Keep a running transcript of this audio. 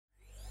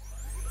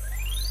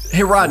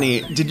Hey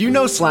Rodney, did you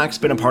know Slack's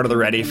been a part of the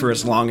Ready for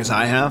as long as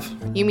I have?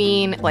 You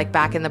mean like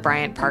back in the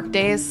Bryant Park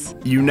days?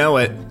 You know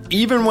it.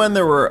 Even when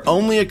there were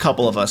only a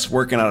couple of us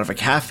working out of a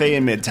cafe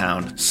in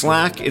Midtown,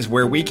 Slack is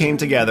where we came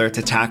together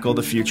to tackle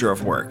the future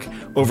of work.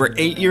 Over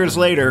 8 years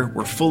later,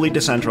 we're fully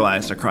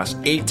decentralized across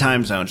 8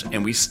 time zones,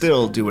 and we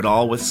still do it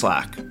all with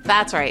Slack.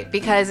 That's right,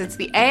 because it's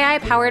the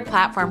AI-powered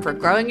platform for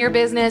growing your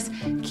business,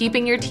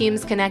 keeping your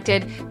teams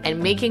connected, and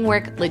making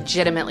work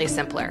legitimately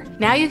simpler.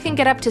 Now you can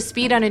get up to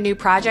speed on a new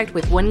project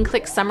with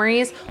one-click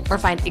summaries or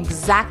find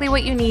exactly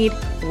what you need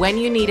when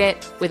you need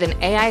it with an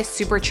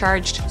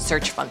AI-supercharged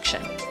search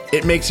function.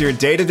 It makes your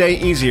day-to-day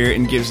easier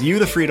and gives you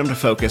the freedom to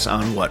focus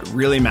on what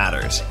really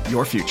matters,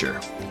 your future.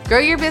 Grow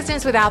your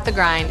business without the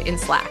grind in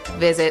Slack.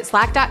 Visit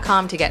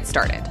slack.com to get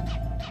started.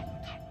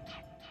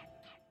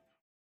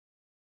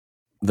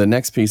 The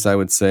next piece I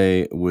would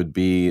say would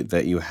be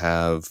that you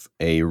have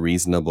a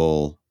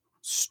reasonable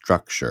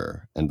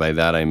structure. And by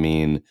that, I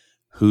mean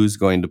who's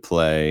going to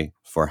play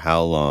for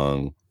how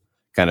long,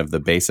 kind of the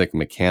basic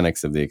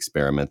mechanics of the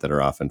experiment that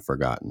are often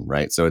forgotten,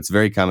 right? So it's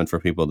very common for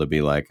people to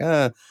be like,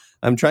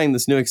 I'm trying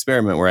this new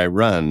experiment where I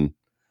run,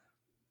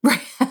 but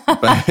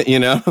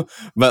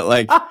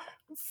like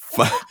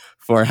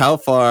for how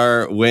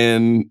far,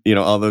 when,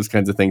 all those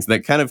kinds of things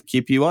that kind of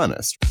keep you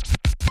honest.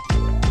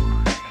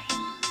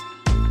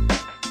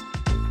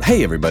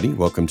 Hey, everybody.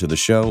 Welcome to the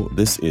show.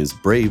 This is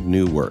Brave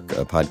New Work,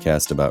 a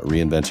podcast about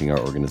reinventing our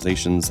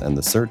organizations and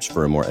the search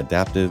for a more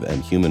adaptive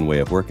and human way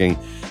of working.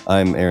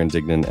 I'm Aaron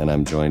Dignan, and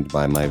I'm joined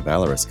by my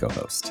valorous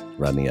co-host,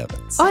 Rodney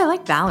Evans. Oh, I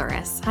like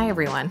valorous. Hi,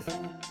 everyone.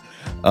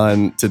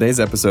 On today's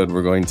episode,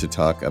 we're going to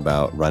talk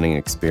about running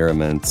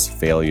experiments,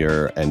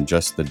 failure, and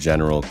just the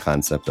general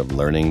concept of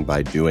learning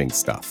by doing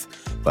stuff.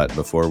 But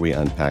before we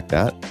unpack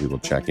that, we will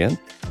check in.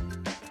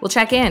 We'll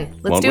check in.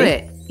 Let's Won't do we?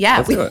 it. Yeah.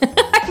 Let's do it.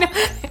 I know.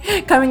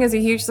 Coming as a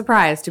huge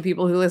surprise to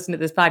people who listen to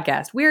this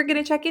podcast, we're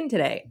going to check in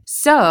today.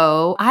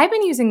 So I've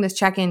been using this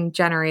check-in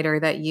generator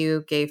that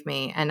you gave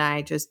me, and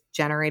I just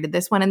generated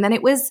this one. And then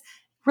it was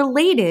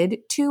related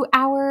to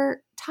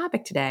our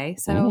topic today.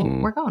 So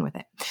we're going with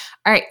it.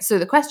 All right. So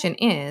the question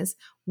is,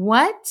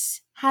 what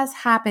has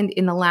happened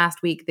in the last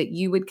week that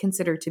you would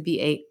consider to be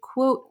a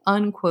quote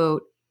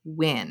unquote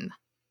win?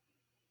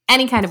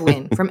 Any kind of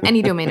win from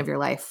any domain of your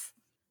life.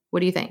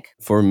 What do you think?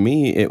 For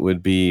me, it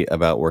would be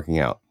about working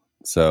out.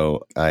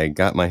 So I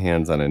got my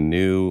hands on a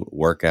new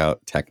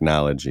workout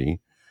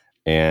technology,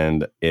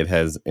 and it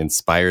has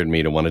inspired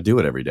me to want to do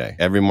it every day.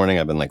 Every morning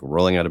I've been like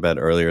rolling out of bed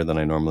earlier than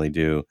I normally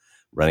do,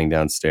 running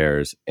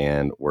downstairs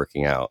and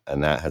working out.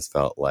 And that has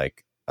felt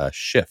like a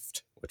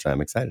shift, which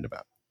I'm excited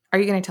about. Are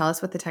you going to tell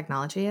us what the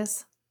technology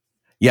is?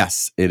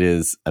 Yes, it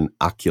is an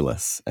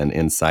Oculus. And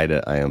inside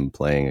it, I am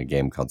playing a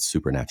game called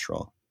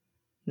Supernatural.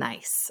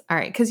 Nice. All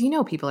right. Because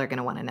people are going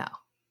to want to know.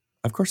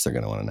 Of course they're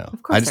going to want to know.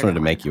 Of course I just wanted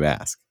to make you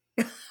ask.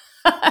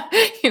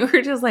 You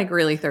were just like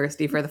really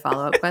thirsty for the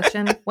follow-up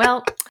question.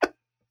 Well,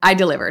 I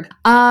delivered.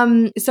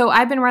 So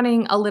I've been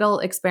running a little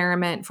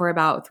experiment for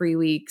about 3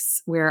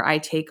 weeks where I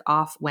take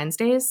off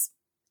Wednesdays.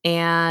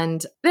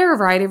 And there are a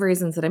variety of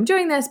reasons that I'm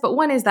doing this, but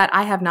one is that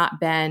I have not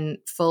been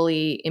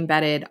fully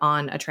embedded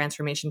on a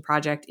transformation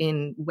project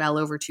in well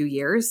over 2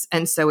 years.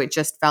 And so it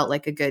just felt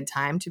like a good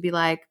time to be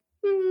like,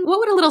 what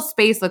would a little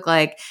space look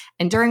like?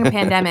 And during a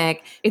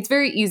pandemic, it's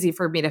very easy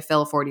for me to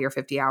fill 40 or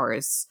 50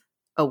 hours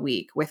a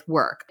week with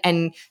work.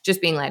 And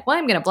just being like, well,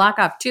 I'm going to block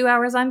off 2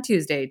 hours on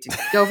Tuesday to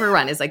go for a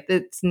run is like,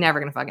 that's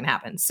never going to fucking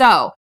happen.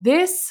 So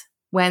this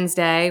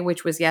Wednesday,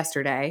 which was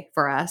yesterday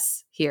for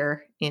us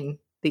here in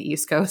the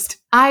East Coast,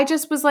 I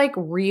just was like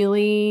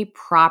really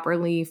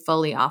properly,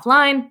 fully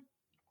offline.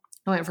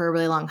 I went for a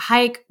really long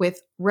hike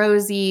with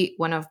Rosie,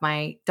 one of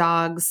my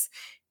dogs,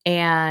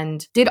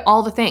 and did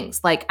all the things.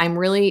 Like I'm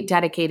really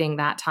dedicating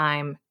that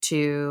time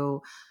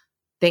to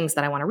things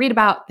that I want to read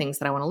about, things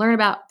that I want to learn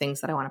about,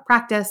 things that I want to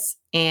practice,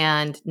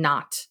 and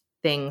not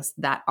things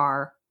that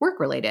are work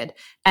related.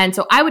 And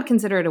so I would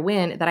consider it a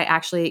win that I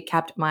actually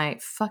kept my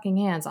fucking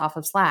hands off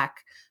of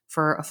Slack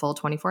for a full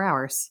 24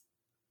 hours.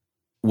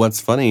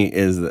 What's funny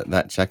is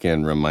that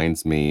check-in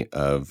reminds me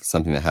of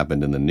something that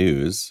happened in the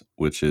news,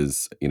 which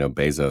is,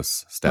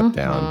 Bezos stepped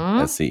down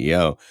as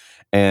CEO.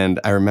 And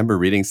I remember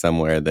reading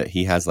somewhere that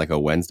he has like a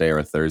Wednesday or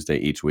a Thursday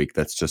each week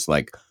that's just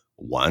like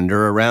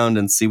wander around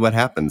and see what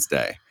happens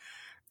day.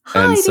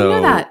 I didn't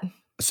know that.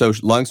 So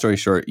long story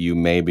short, you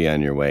may be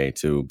on your way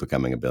to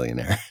becoming a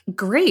billionaire.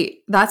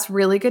 Great. That's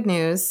really good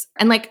news.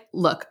 And like,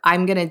 look,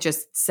 I'm going to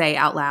just say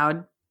out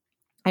loud,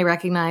 I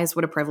recognize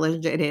what a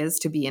privilege it is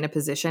to be in a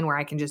position where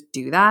I can just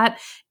do that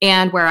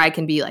and where I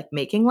can be like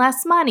making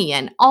less money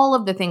and all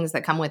of the things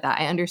that come with that.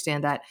 I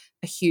understand that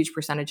a huge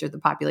percentage of the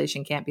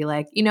population can't be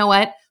like, you know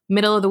what?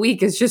 Middle of the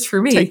week is just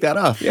for me. Take that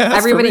off. Yeah.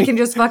 Everybody can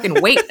just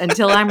fucking wait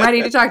until I'm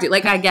ready to talk to you.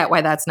 Like, I get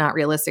why that's not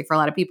realistic for a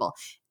lot of people.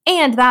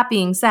 And that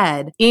being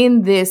said,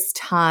 in this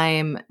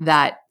time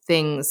that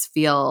things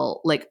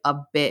feel like a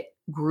bit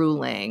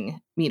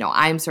grueling,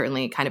 I'm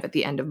certainly kind of at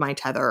the end of my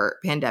tether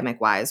pandemic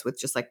wise with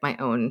just like my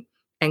own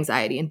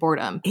anxiety and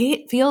boredom.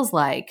 It feels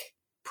like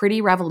pretty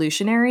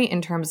revolutionary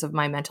in terms of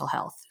my mental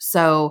health.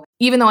 So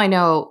even though I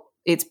know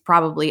it's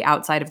probably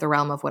outside of the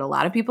realm of what a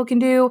lot of people can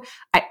do,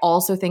 I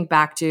also think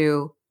back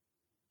to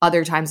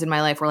other times in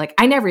my life where like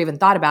I never even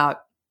thought about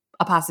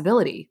a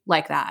possibility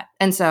like that.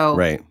 And so,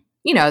 Right.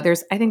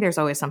 I think there's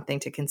always something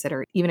to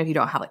consider, even if you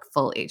don't have like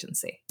full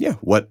agency. Yeah.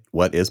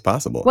 What is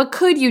possible? What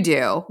could you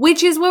do?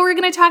 Which is what we're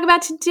going to talk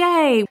about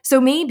today.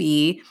 So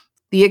maybe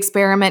the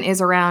experiment is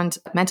around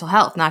mental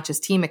health, not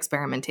just team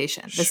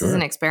experimentation. This is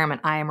an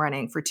experiment I am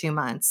running for 2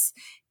 months.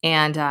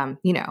 And,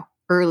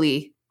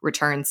 early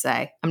returns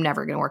say I'm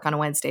never going to work on a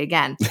Wednesday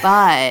again.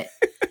 But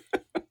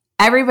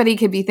everybody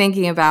could be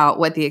thinking about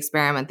what the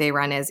experiment they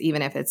run is,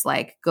 even if it's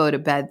like go to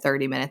bed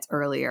 30 minutes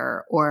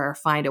earlier or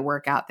find a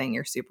workout thing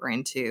you're super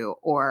into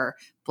or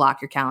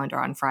block your calendar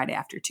on Friday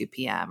after 2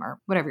 p.m. or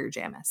whatever your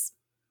jam is.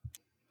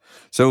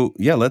 So,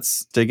 yeah,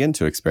 let's dig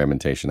into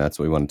experimentation. That's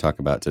what we want to talk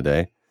about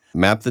today.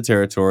 Map the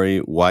territory.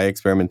 Why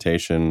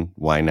experimentation?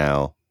 Why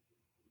now?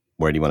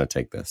 Where do you want to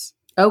take this?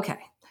 Okay.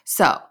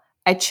 So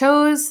I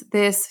chose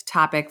this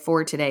topic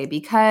for today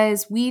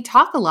because we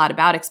talk a lot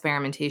about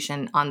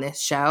experimentation on this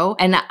show.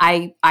 And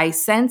I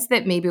sense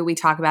that maybe we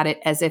talk about it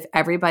as if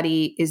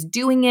everybody is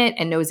doing it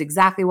and knows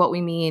exactly what we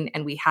mean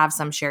and we have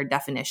some shared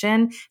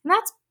definition. And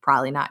that's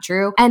probably not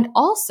true. And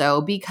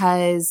also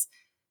because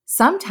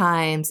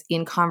sometimes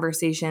in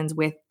conversations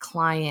with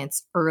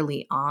clients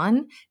early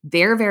on,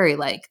 they're very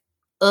like,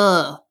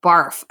 ugh,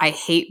 barf. I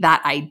hate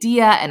that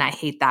idea and I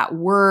hate that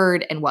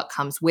word and what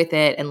comes with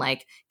it. And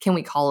like, can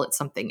we call it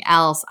something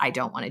else? I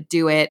don't want to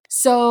do it.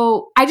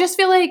 So I just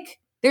feel like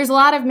there's a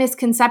lot of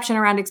misconception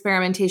around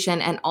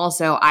experimentation. And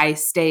also I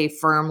stay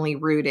firmly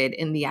rooted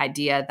in the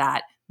idea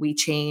that we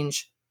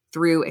change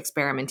through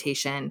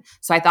experimentation.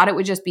 So I thought it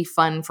would just be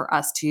fun for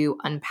us to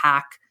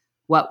unpack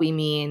what we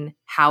mean,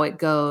 how it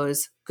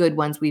goes, good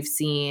ones we've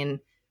seen,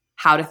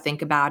 how to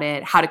think about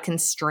it, how to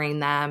constrain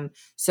them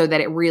so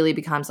that it really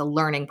becomes a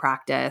learning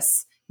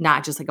practice,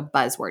 not just like a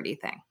buzzwordy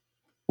thing.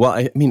 Well,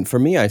 I mean, for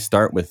me, I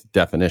start with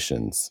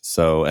definitions.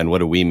 So, and what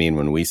do we mean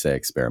when we say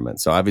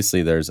experiment? So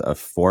obviously there's a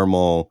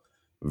formal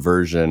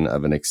version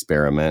of an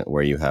experiment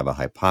where you have a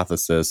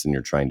hypothesis and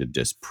you're trying to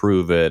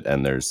disprove it.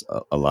 And there's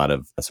a lot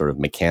of sort of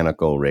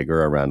mechanical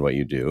rigor around what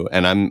you do.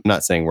 And I'm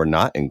not saying we're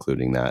not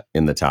including that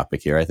in the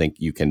topic here. I think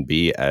you can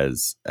be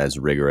as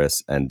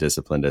rigorous and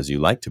disciplined as you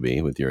like to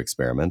be with your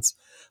experiments.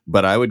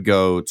 But I would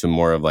go to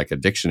more of like a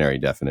dictionary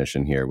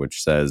definition here,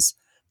 which says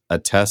a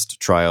test,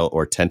 trial,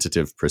 or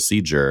tentative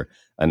procedure,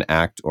 an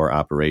act or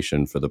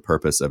operation for the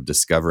purpose of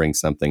discovering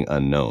something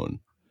unknown,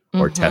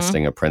 or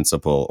testing a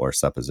principle or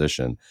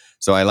supposition.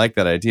 So I like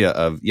that idea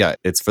of,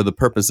 it's for the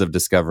purpose of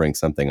discovering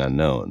something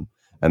unknown.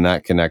 And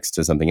that connects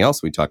to something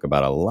else we talk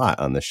about a lot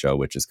on the show,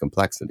 which is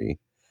complexity.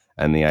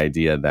 And the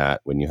idea that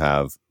when you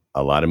have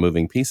a lot of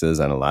moving pieces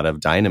and a lot of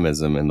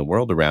dynamism in the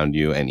world around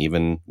you, and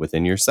even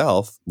within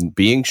yourself,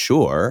 being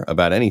sure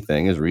about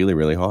anything is really,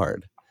 really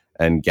hard.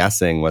 And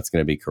guessing what's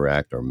going to be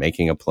correct or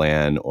making a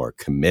plan or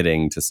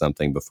committing to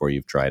something before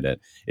you've tried it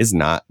is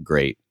not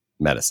great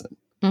medicine.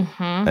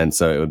 And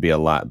so it would be a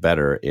lot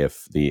better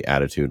if the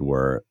attitude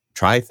were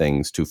try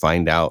things to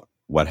find out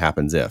what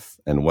happens if,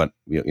 and what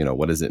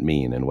does it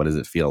mean, and what does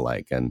it feel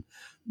like, and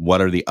what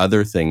are the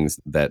other things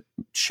that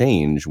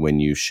change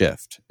when you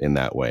shift in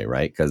that way,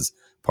 right? Because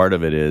part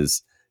of it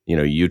is,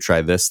 you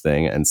try this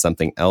thing and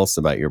something else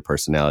about your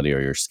personality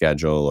or your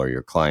schedule or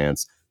your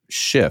clients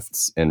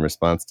shifts in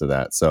response to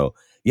that. So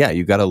yeah,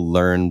 you got to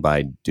learn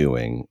by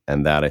doing.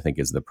 And that I think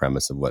is the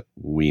premise of what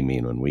we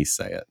mean when we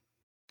say it.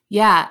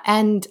 Yeah.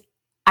 And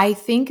I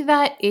think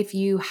that if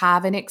you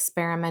have an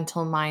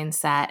experimental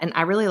mindset, and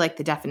I really like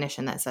the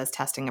definition that says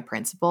testing a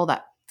principle,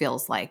 that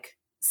feels like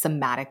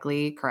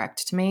somatically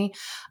correct to me.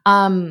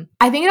 I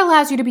think it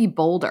allows you to be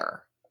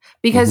bolder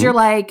because you're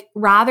like,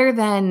 rather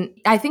than,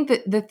 I think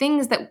that the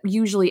things that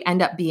usually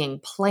end up being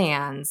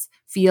plans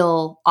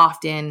feel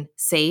often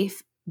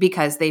safe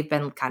because they've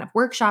been kind of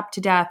workshopped to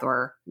death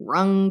or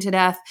wrung to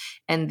death,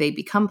 and they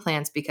become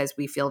plans because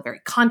we feel very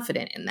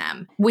confident in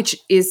them, which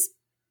is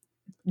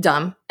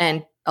dumb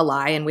and a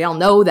lie, and we all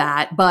know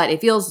that, but it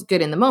feels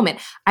good in the moment.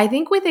 I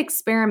think with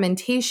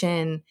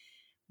experimentation,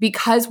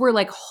 because we're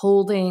like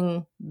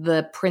holding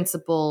the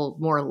principle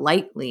more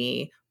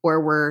lightly,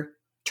 or we're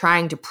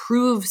trying to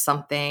prove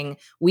something,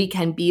 we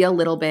can be a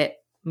little bit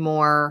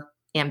more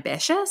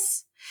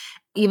ambitious.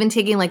 Even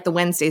taking like the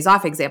Wednesdays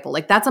off example,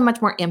 like that's a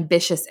much more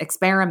ambitious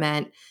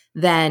experiment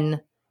than,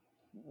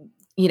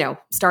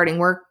 starting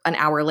work an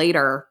hour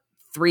later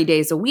 3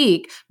 days a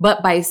week.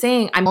 But by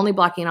saying I'm only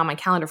blocking on my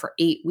calendar for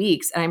 8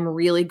 weeks, and I'm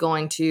really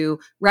going to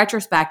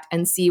retrospect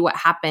and see what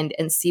happened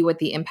and see what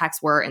the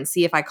impacts were and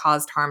see if I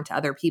caused harm to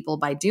other people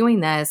by doing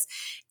this,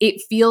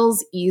 it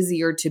feels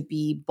easier to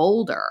be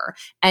bolder.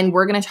 And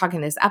we're going to talk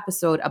in this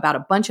episode about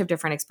a bunch of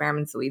different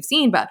experiments that we've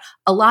seen, but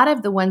a lot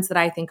of the ones that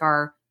I think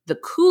are the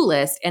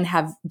coolest and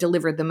have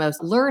delivered the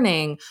most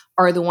learning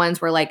are the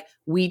ones where like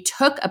we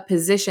took a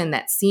position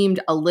that seemed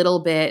a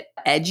little bit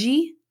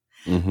edgy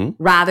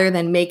rather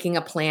than making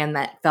a plan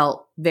that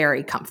felt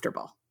very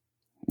comfortable.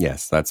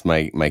 Yes, that's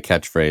my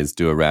catchphrase,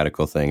 do a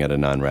radical thing at a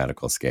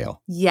non-radical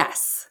scale.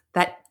 Yes,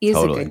 that is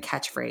Totally. a good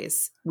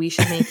catchphrase. We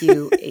should make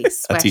you a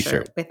sweatshirt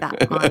t-shirt with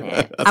that on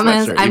it. A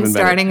sweatshirt, I'm even better.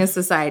 starting a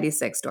Society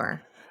 6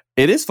 store.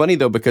 It is funny,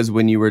 though, because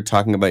when you were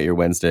talking about your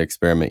Wednesday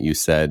experiment, you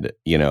said,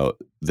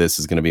 this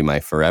is going to be my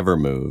forever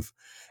move.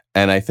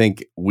 And I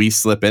think we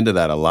slip into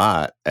that a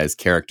lot as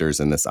characters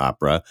in this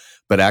opera.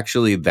 But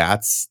actually,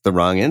 that's the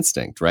wrong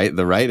instinct, right?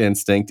 The right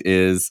instinct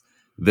is,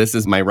 this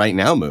is my right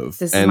now move.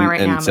 This is my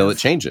right now until move. It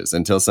changes,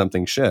 until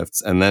something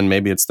shifts. And then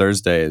maybe it's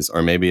Thursdays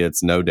or maybe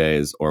it's no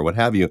days or what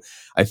have you.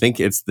 I think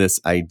it's this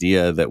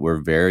idea that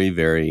we're very,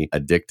 very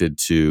addicted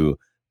to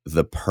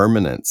the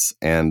permanence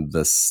and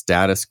the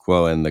status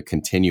quo and the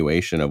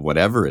continuation of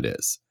whatever it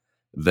is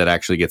that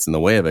actually gets in the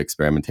way of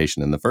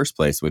experimentation in the first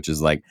place, which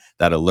is like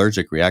that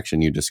allergic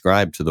reaction you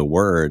described to the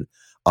word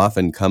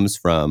often comes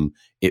from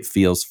it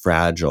feels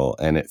fragile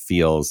and it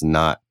feels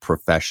not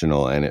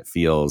professional and it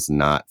feels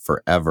not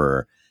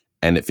forever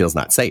and it feels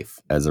not safe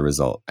as a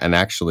result. And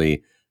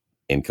actually,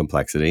 in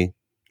complexity,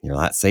 you're a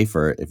lot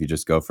safer if you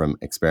just go from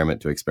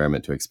experiment to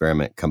experiment to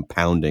experiment,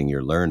 compounding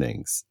your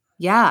learnings.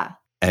 Yeah.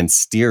 And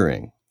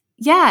steering.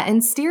 Yeah,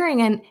 and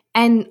steering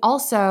and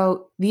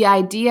also the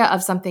idea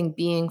of something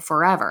being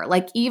forever.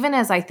 Like, even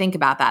as I think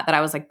about that I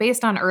was like,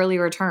 based on early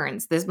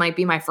returns, this might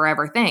be my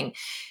forever thing,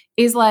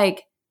 is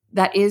like,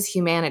 that is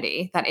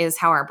humanity. That is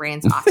how our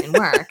brains often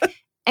work.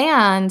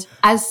 And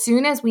as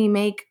soon as we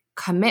make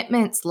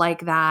commitments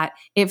like that,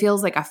 it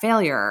feels like a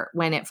failure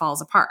when it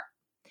falls apart.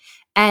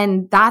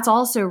 And that's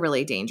also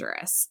really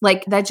dangerous.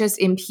 Like, that just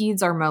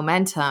impedes our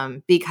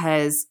momentum,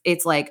 because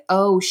it's like,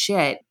 oh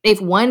shit,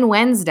 if one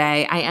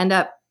Wednesday I end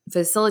up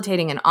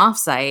facilitating an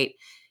offsite,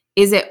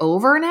 is it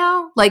over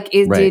now? Like,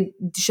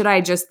 should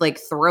I just like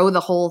throw the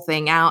whole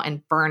thing out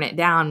and burn it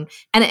down?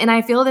 And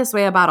I feel this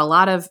way about a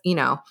lot of,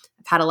 I've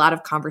had a lot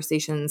of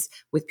conversations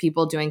with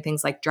people doing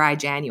things like Dry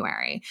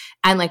January.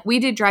 And like, we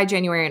did Dry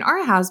January in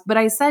our house, but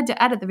I said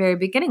to Ed at the very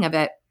beginning of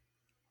it,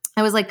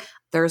 I was like,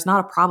 there's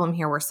not a problem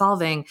here we're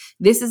solving.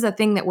 This is a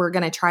thing that we're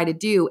going to try to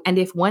do. And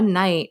if one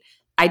night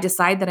I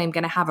decide that I'm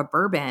going to have a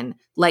bourbon,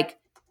 like,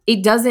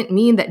 it doesn't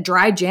mean that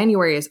Dry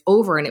January is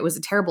over and it was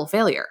a terrible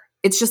failure.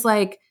 It's just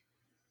like,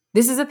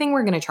 this is a thing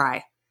we're going to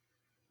try.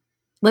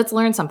 Let's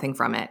learn something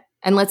from it.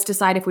 And let's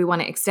decide if we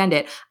want to extend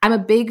it. I'm a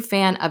big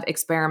fan of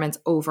experiments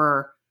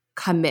over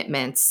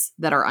commitments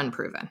that are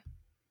unproven.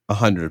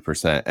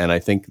 100%. And I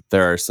think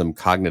there are some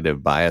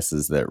cognitive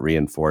biases that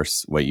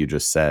reinforce what you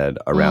just said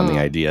around the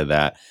idea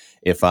that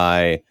if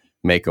I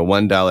make a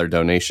 $1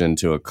 donation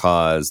to a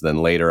cause, then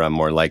later I'm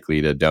more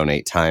likely to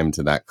donate time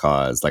to that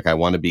cause. Like, I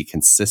want to be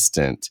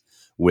consistent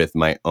with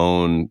my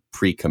own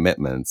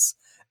pre-commitments.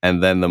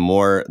 And then the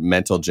more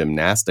mental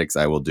gymnastics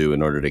I will do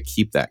in order to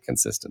keep that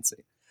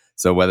consistency.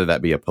 So whether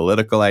that be a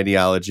political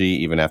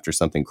ideology, even after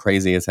something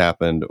crazy has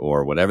happened,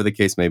 or whatever the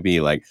case may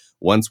be, like,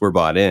 once we're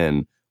bought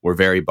in, we're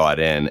very bought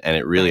in, and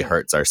it really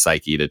hurts our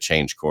psyche to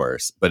change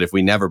course. But if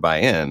we never buy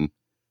in,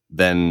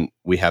 then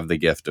we have the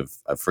gift of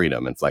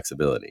freedom and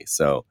flexibility.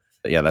 So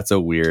yeah, that's a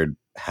weird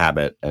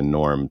habit and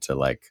norm to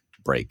like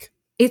break.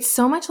 It's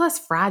so much less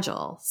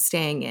fragile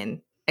staying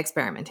in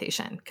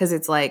experimentation, because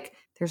it's like,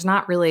 there's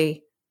not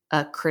really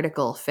a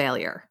critical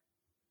failure,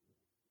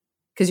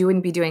 because you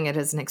wouldn't be doing it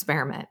as an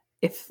experiment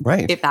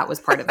if that was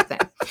part of the thing.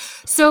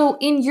 So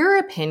in your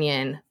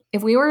opinion,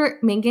 if we were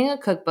making a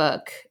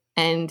cookbook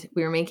and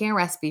we were making a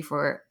recipe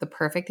for the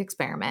perfect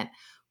experiment,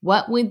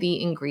 what would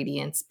the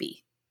ingredients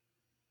be?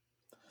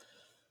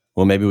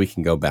 Well, maybe we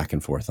can go back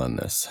and forth on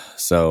this.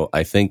 So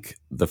I think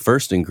the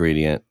first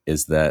ingredient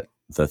is that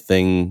the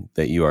thing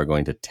that you are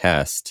going to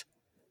test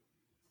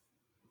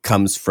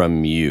comes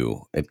from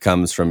you. It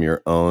comes from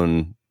your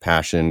own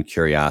passion,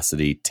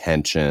 curiosity,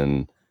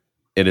 tension.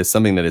 It is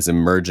something that is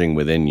emerging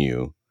within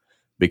you,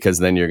 because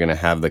then you're going to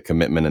have the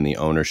commitment and the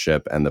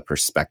ownership and the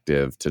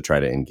perspective to try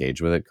to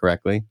engage with it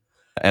correctly.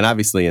 And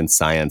obviously in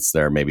science,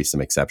 there are maybe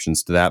some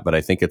exceptions to that, but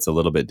I think it's a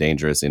little bit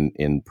dangerous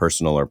in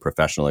personal or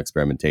professional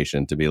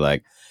experimentation to be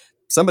like,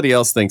 somebody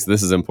else thinks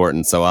this is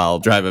important, so I'll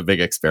drive a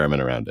big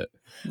experiment around it.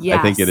 Yes.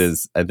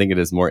 I think it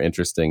is more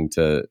interesting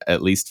to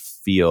at least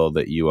feel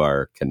that you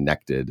are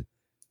connected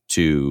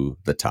to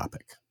the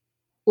topic.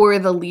 Or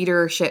the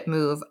leadership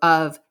move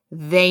of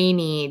they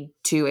need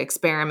to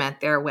experiment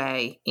their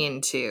way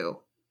into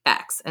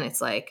X. And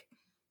it's like,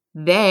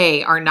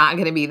 they are not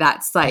going to be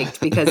that psyched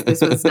because this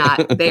was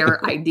not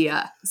their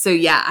idea. So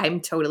yeah,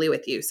 I'm totally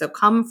with you. So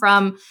come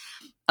from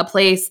a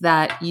place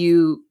that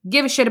you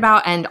give a shit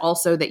about, and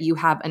also that you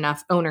have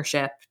enough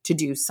ownership to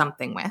do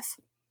something with.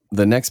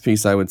 The next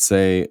piece I would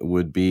say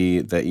would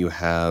be that you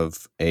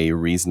have a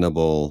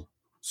reasonable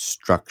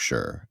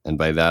structure. And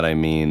by that, I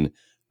mean,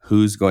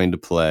 who's going to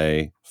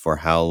play for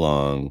how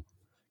long,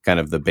 kind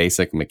of the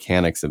basic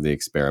mechanics of the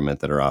experiment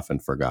that are often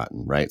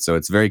forgotten, right? So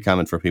it's very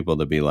common for people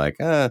to be like,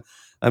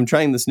 I'm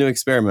trying this new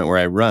experiment where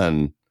I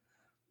run,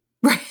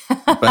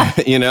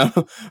 but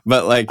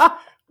like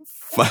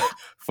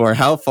for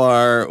how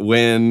far,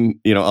 when,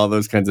 all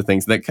those kinds of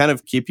things that kind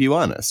of keep you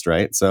honest,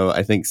 right? So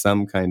I think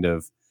some kind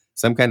of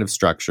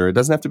structure. It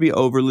doesn't have to be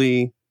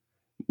overly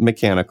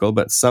mechanical,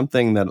 but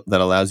something that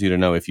allows you to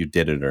know if you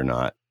did it or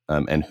not,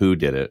 and who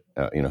did it,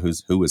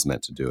 who was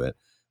meant to do it,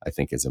 I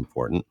think is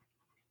important.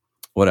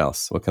 What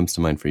else? What comes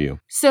to mind for you?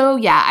 So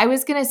yeah, I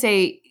was going to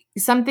say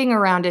something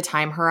around a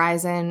time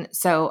horizon.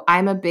 So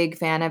I'm a big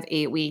fan of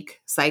 8-week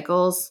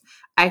cycles.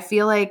 I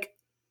feel like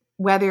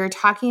whether you're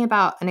talking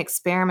about an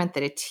experiment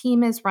that a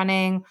team is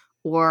running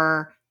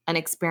or an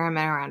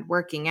experiment around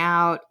working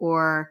out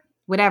or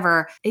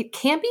whatever, it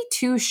can't be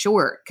too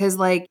short because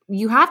like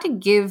you have to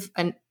give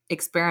an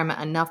experiment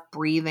enough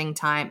breathing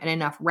time and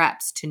enough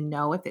reps to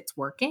know if it's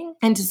working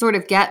and to sort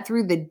of get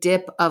through the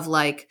dip of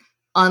like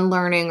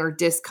unlearning or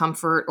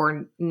discomfort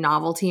or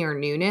novelty or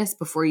newness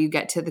before you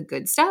get to the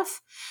good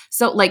stuff.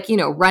 So like,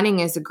 running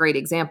is a great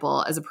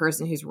example as a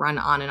person who's run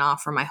on and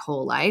off for my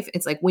whole life.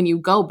 It's like when you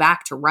go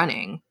back to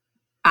running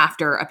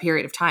after a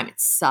period of time, it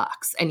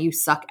sucks and you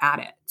suck at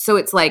it. So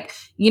it's like,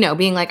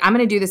 being like, I'm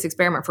going to do this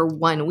experiment for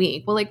 1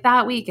 week. Well, like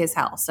that week is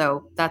hell.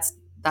 So that's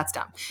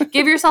dumb.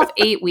 Give yourself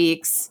 8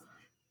 weeks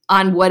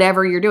on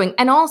whatever you're doing.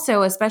 And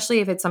also,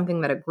 especially if it's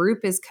something that a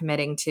group is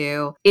committing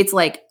to, it's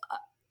like,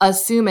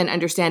 assume and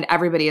understand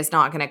everybody is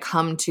not going to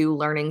come to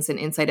learnings and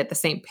insight at the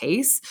same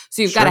pace.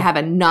 So you've got to have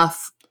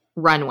enough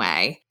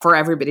runway for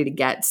everybody to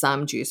get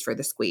some juice for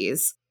the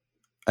squeeze.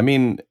 I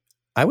mean,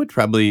 I would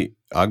probably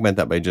augment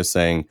that by just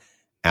saying,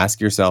 ask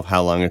yourself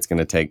how long it's going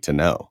to take to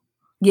know.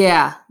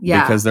 Yeah.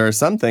 Because there are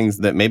some things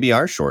that maybe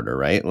are shorter,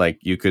 right? Like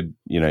you could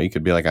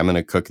be like, I'm going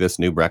to cook this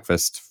new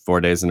breakfast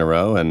 4 days in a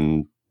row,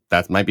 and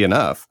that might be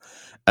enough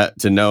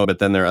to know. But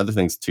then there are other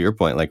things, to your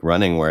point, like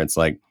running, where it's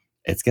like,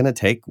 it's going to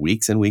take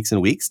weeks and weeks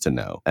and weeks to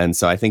know. And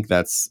so I think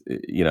that's,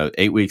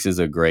 8 weeks is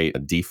a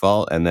great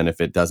default. And then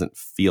if it doesn't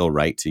feel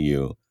right to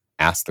you,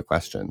 ask the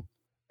question,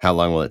 how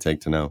long will it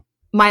take to know?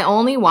 My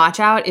only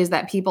watch out is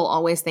that people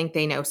always think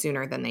they know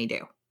sooner than they do.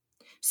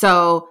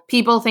 So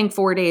people think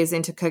 4 days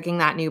into cooking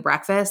that new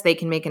breakfast, they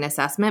can make an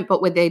assessment.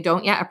 But what they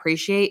don't yet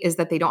appreciate is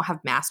that they don't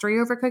have mastery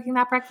over cooking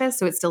that breakfast.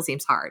 So it still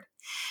seems hard.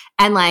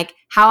 And like,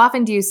 how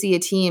often do you see a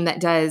team that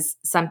does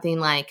something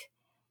like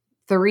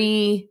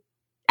 3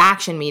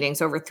 action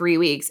meetings over 3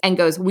 weeks and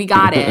goes, we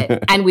got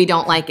it, and we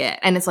don't like it?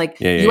 And it's like,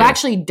 you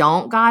actually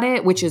don't got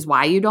it, which is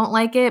why you don't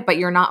like it, but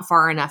you're not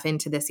far enough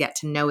into this yet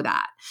to know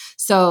that.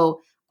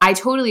 So I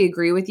totally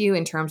agree with you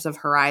in terms of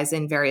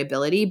horizon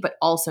variability, but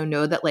also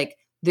know that like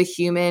the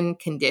human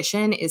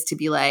condition is to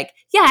be like,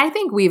 yeah, I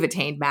think we've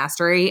attained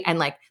mastery. And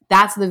like,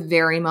 that's the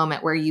very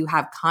moment where you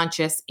have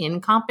conscious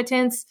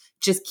incompetence.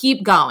 Just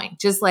keep going.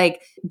 Just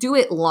like do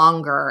it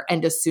longer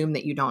and assume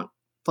that you don't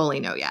fully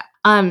know yet.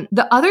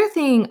 The other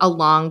thing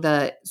along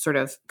the sort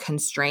of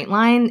constraint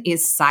line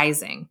is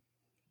sizing.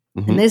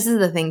 Mm-hmm. And this is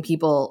the thing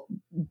people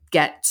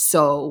get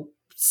so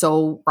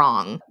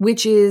wrong,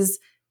 which is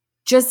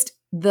just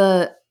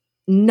the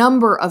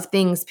number of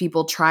things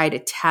people try to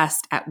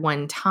test at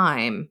one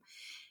time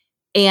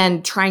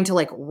and trying to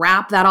like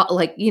wrap that all,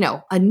 like,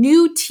 a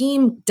new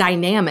team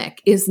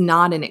dynamic is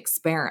not an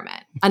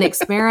experiment. An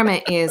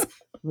experiment is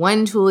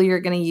one tool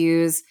you're going to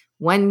use,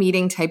 one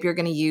meeting type you're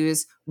going to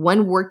use,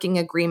 one working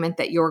agreement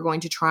that you're going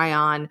to try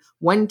on,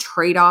 one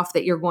trade-off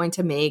that you're going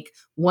to make,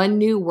 one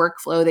new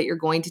workflow that you're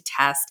going to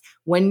test,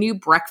 one new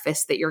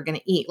breakfast that you're going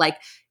to eat. Like,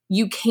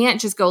 you can't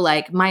just go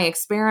like, my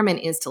experiment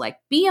is to like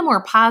be a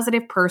more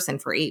positive person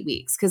for 8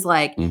 weeks. Cause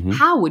like,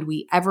 how would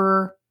we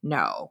ever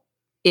know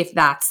if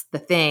that's the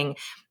thing?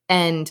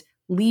 And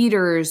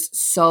leaders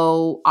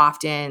so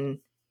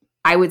often,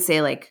 I would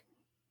say like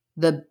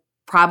the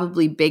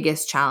probably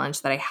biggest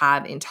challenge that I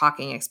have in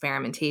talking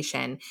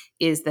experimentation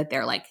is that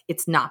they're like,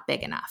 it's not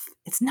big enough.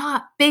 It's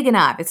not big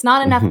enough. It's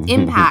not enough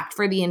impact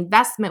for the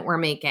investment we're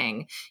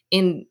making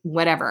in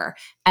whatever.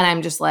 And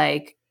I'm just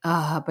like,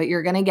 but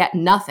you're going to get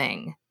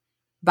nothing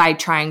by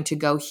trying to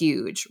go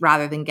huge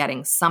rather than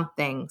getting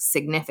something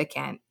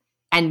significant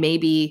and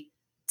maybe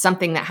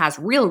something that has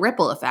real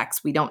ripple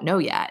effects we don't know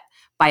yet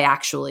by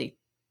actually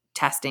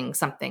testing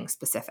something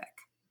specific.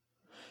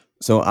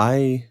 So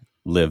I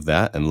live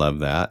that and love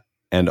that.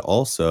 And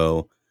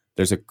also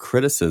there's a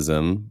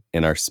criticism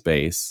in our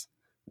space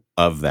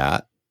of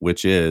that,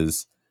 which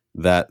is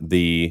that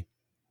the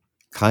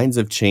kinds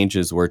of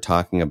changes we're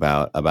talking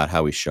about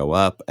how we show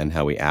up and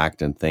how we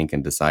act and think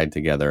and decide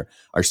together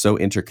are so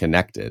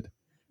interconnected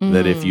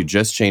that if you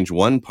just change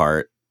one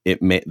part,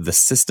 the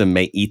system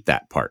may eat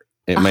that part.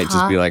 It might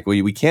just be like,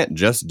 well, we can't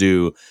just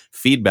do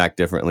feedback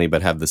differently,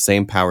 but have the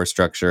same power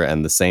structure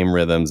and the same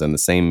rhythms and the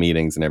same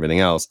meetings and everything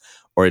else,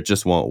 or it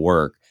just won't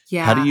work.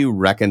 Yeah. How do you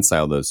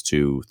reconcile those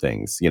two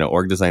things?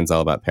 Org design's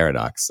all about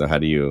paradox. So how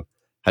do you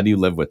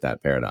live with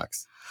that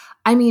paradox?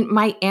 I mean,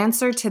 my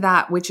answer to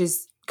that, which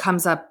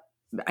comes up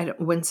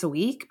once a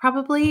week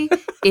probably,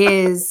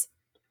 is,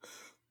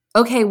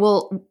 okay,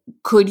 well,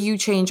 could you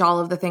change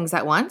all of the things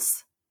at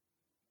once?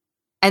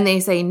 And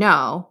they say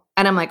no.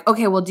 And I'm like,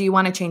 okay, well, do you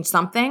want to change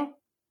something?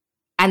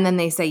 And then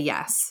they say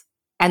yes.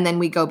 And then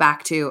we go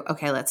back to,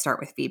 okay, let's start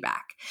with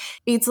feedback.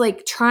 It's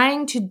like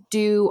trying to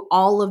do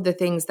all of the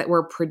things that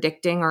we're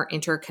predicting are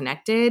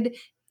interconnected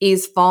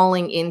is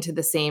falling into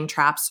the same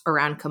traps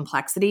around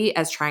complexity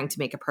as trying to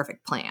make a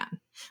perfect plan,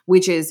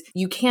 which is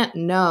you can't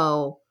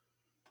know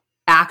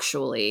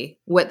actually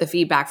what the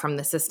feedback from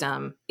the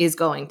system is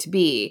going to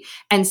be.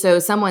 And so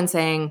someone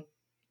saying,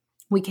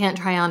 we can't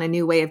try on a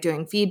new way of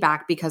doing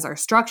feedback because our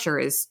structure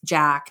is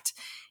jacked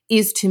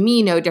is to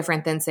me no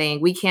different than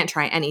saying we can't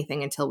try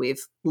anything until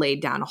we've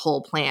laid down a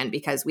whole plan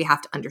because we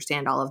have to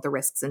understand all of the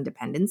risks and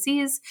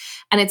dependencies.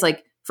 And it's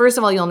like, first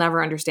of all, you'll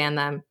never understand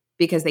them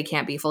because they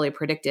can't be fully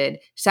predicted.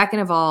 Second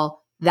of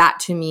all, that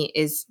to me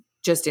is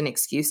just an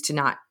excuse to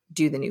not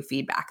do the new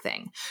feedback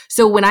thing.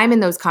 So when I'm in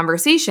those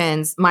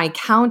conversations, my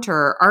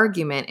counter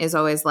argument is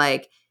always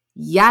like,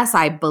 yes,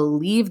 I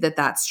believe that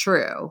that's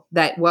true,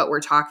 that what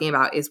we're talking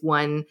about is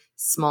one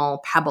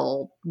small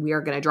pebble we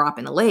are going to drop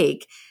in a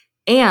lake.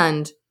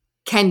 And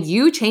can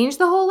you change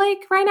the whole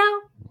lake right now?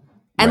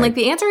 And like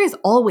the answer is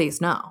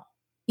always no.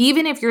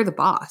 Even if you're the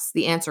boss,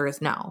 the answer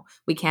is no.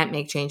 We can't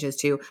make changes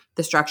to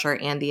the structure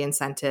and the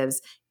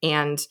incentives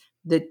and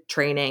the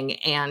training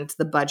and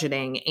the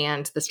budgeting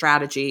and the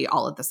strategy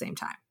all at the same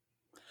time.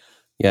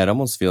 Yeah, it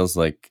almost feels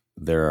like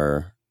there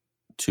are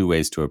two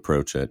ways to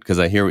approach it. Because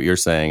I hear what you're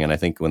saying, and I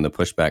think when the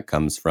pushback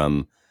comes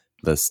from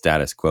the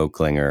status quo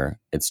clinger,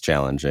 it's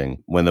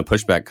challenging. When the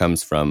pushback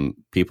comes from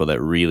people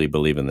that really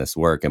believe in this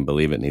work and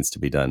believe it needs to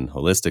be done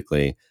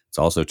holistically, it's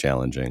also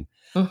challenging.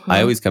 Mm-hmm.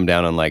 I always come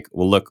down on like,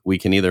 well, look, we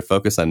can either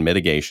focus on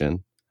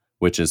mitigation,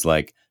 which is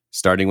like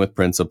starting with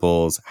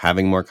principles,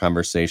 having more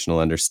conversational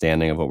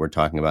understanding of what we're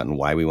talking about and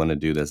why we want to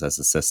do this as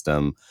a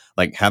system,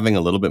 like having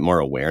a little bit more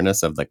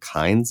awareness of the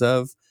kinds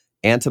of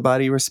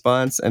antibody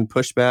response and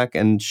pushback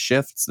and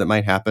shifts that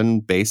might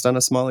happen based on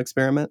a small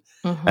experiment,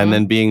 and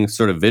then being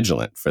sort of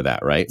vigilant for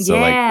that, right? So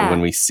like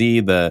when we see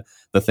the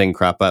thing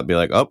crop up, be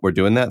like, oh, we're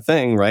doing that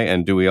thing, right?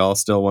 And do we all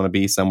still want to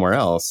be somewhere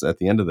else at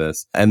the end of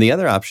this? And the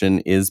other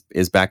option is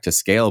back to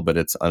scale, but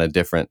it's on a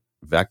different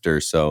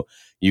vector. So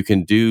you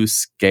can do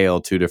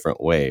scale two different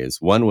ways.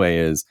 One way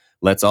is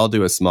let's all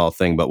do a small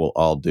thing, but we'll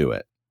all do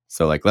it.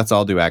 So like, let's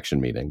all do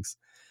action meetings.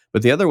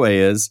 But the other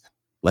way is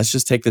let's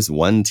just take this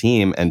one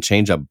team and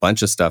change a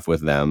bunch of stuff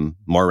with them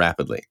more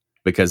rapidly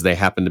because they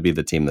happen to be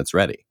the team that's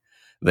ready.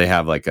 They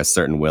have like a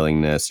certain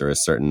willingness or a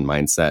certain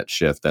mindset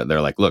shift that they're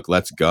like, look,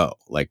 let's go.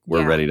 Like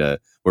we're ready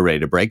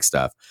to break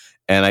stuff.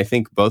 And I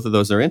think both of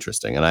those are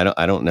interesting. And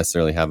I don't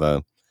necessarily have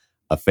a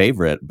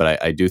favorite, but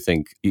I do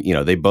think,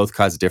 they both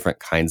cause different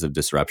kinds of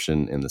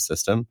disruption in the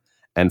system.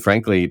 And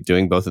frankly,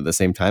 doing both at the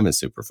same time is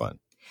super fun.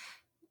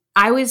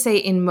 I would say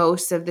in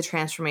most of the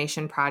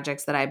transformation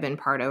projects that I've been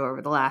part of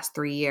over the last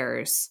 3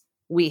 years,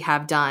 we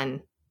have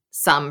done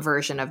some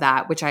version of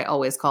that, which I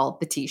always call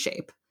the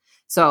T-shape.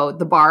 So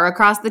the bar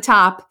across the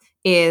top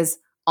is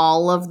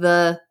all of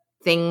the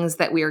things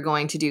that we are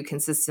going to do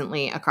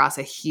consistently across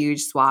a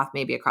huge swath,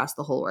 maybe across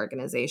the whole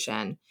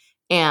organization.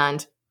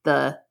 And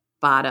the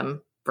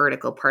bottom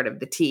vertical part of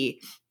the T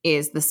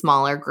is the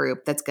smaller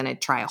group that's going to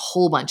try a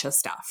whole bunch of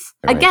stuff.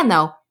 Right. Again,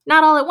 though,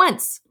 not all at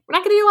once. We're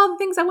not going to do all the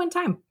things at one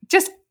time.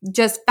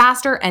 Just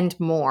faster and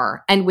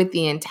more, and with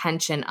the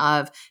intention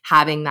of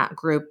having that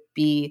group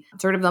be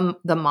sort of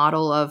the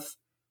model of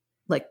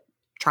like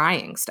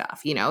trying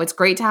stuff. It's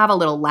great to have a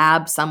little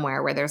lab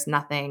somewhere where there's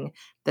nothing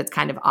that's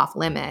kind of off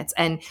limits.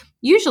 And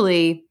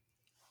usually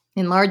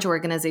in large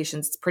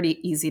organizations, it's pretty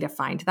easy to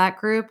find that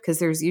group because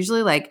there's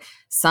usually like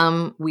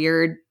some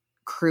weird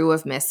crew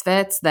of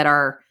misfits that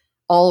are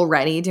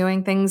already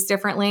doing things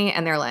differently.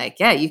 And they're like,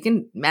 yeah, you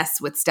can mess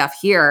with stuff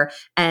here.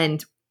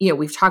 And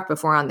we've talked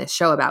before on this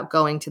show about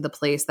going to the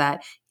place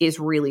that is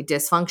really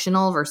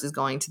dysfunctional versus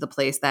going to the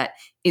place that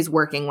is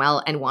working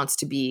well and wants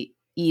to be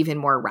even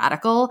more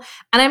radical.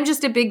 And I'm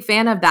just a big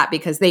fan of that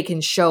because they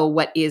can show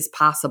what is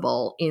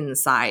possible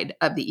inside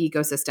of the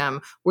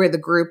ecosystem, where the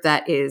group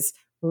that is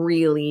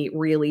really,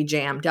 really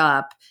jammed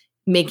up,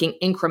 making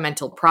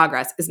incremental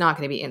progress is not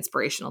going to be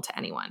inspirational to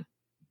anyone.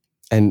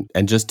 And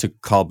just to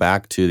call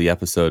back to the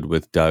episode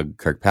with Doug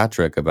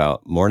Kirkpatrick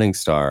about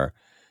Morningstar,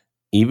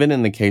 even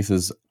in the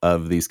cases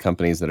of these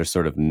companies that are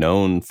sort of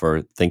known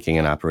for thinking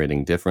and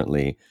operating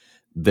differently,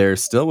 there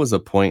still was a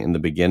point in the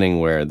beginning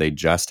where they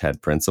just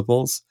had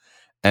principles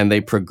and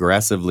they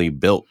progressively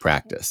built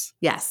practice.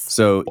 Yes.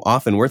 So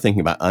often we're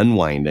thinking about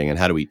unwinding and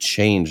how do we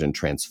change and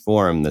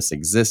transform this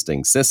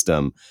existing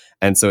system.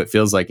 And so it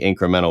feels like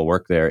incremental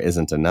work there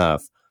isn't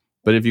enough.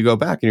 But if you go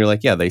back and you're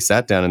like, yeah, they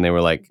sat down and they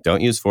were like,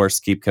 don't use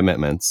force, keep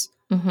commitments.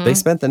 Mm-hmm. They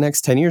spent the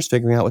next 10 years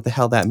figuring out what the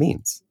hell that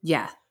means.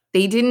 Yeah.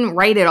 They didn't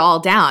write it all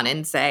down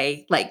and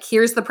say, like,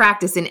 here's the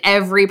practice in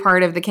every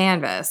part of the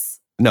canvas.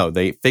 No,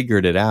 they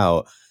figured it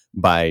out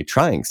by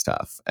trying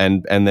stuff.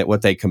 And that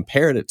what they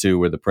compared it to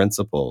were the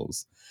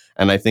principles.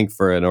 And I think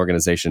for an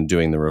organization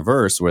doing the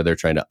reverse, where they're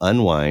trying to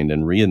unwind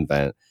and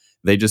reinvent,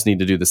 they just need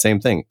to do the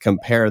same thing.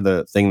 Compare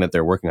the thing that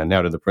they're working on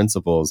now to the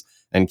principles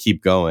and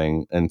keep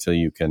going until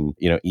you can,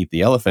 eat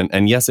the elephant.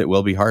 And yes, it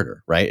will be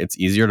harder, right? It's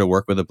easier to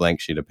work with a blank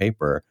sheet of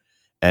paper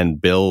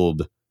and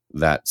build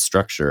that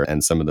structure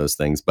and some of those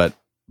things, but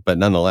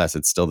nonetheless,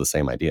 it's still the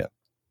same idea.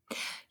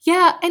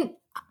 Yeah, and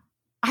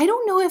I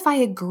don't know if I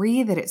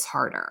agree that it's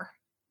harder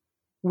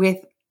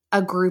with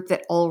a group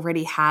that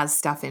already has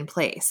stuff in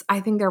place. I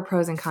think there are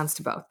pros and cons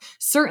to both.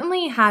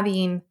 Certainly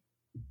having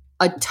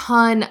a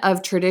ton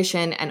of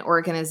tradition and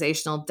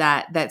organizational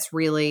debt that's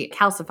really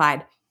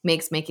calcified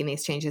makes making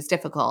these changes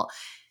difficult.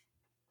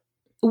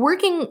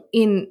 Working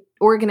in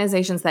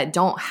organizations that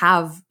don't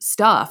have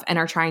stuff and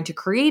are trying to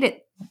create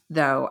it,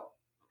 though,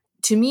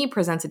 to me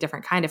presents a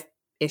different kind of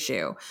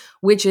issue,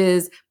 which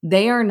is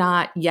they are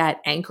not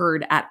yet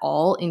anchored at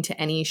all into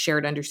any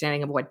shared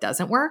understanding of what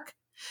doesn't work.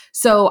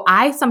 So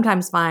I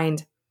sometimes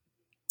find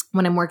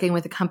when I'm working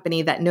with a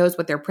company that knows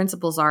what their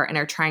principles are and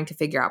are trying to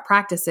figure out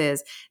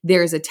practices,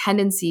 there's a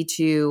tendency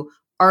to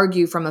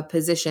argue from a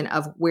position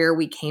of where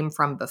we came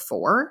from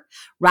before,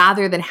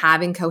 rather than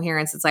having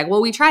coherence. It's like,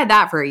 well, we tried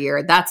that for a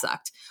year. That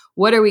sucked.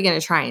 What are we going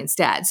to try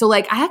instead? So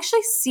like, I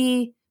actually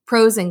see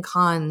pros and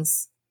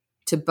cons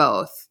to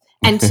both.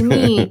 And to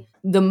me,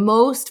 the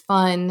most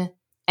fun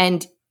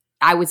and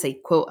I would say,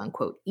 quote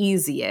unquote,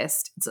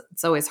 easiest,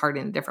 it's always hard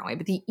in a different way,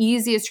 but the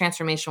easiest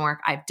transformation work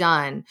I've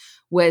done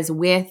was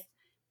with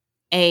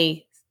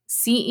a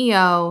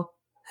CEO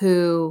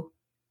who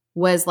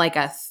was like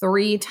a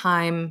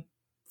 3-time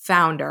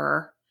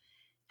founder,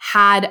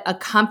 had a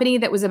company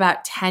that was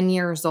about 10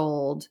 years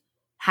old,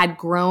 had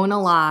grown a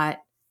lot,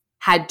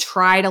 had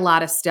tried a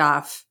lot of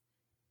stuff,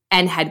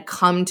 and had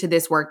come to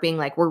this work being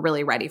like, we're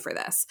really ready for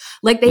this.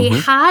 Like they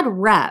had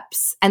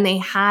reps and they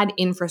had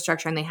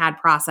infrastructure and they had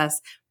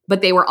process,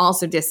 but they were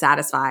also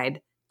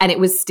dissatisfied and it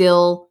was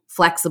still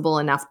flexible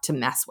enough to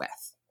mess with.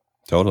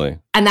 Totally.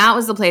 And that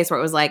was the place where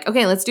it was like,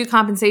 okay, let's do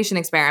compensation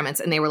experiments.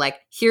 And they were like,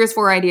 here's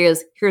 4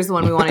 ideas. Here's the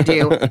one we want to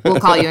do.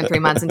 We'll call you in 3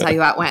 months and tell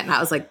you how it went. And I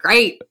was like,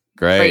 great.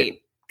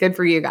 Good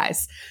for you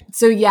guys.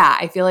 So yeah,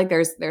 I feel like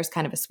there's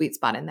kind of a sweet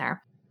spot in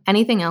there.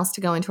 Anything else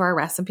to go into our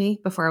recipe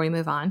before we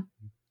move on?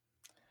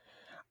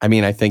 I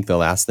mean, I think the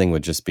last thing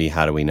would just be,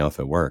 how do we know if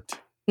it worked?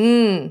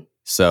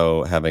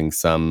 So having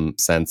some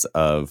sense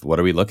of what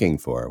are we looking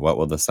for? What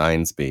will the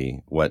signs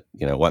be? What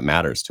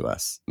matters to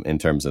us in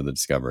terms of the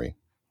discovery?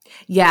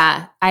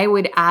 Yeah, I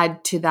would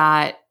add to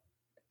that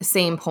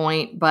same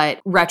point, but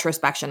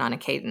retrospection on a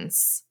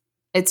cadence.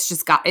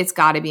 It's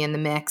got to be in the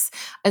mix,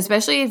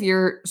 especially if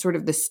you're sort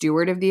of the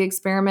steward of the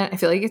experiment. I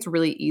feel like it's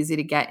really easy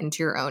to get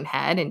into your own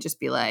head and just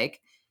be like,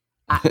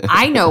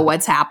 I know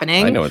what's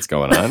happening. I know what's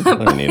going on.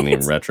 I don't need any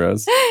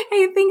retros.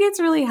 I think it's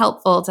really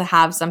helpful to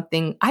have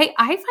something. I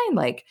find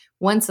like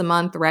once a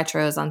month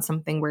retros on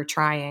something we're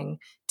trying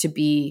to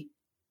be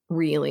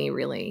really,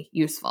 really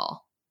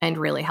useful and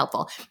really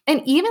helpful.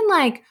 And even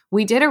like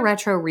we did a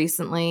retro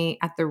recently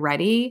at the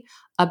Ready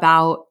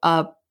about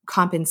a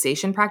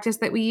compensation practice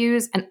that we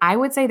use. And I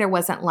would say there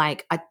wasn't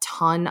like a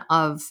ton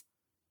of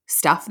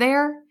stuff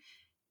there.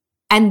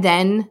 And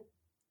then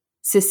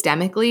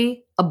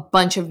systemically, a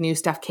bunch of new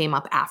stuff came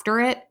up after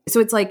it.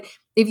 So it's like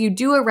if you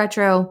do a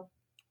retro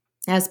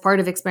as part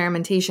of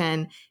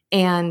experimentation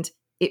and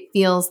it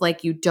feels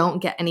like you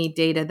don't get any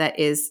data that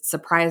is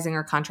surprising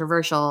or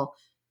controversial,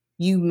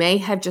 you may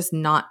have just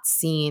not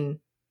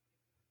seen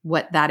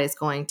what that is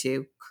going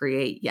to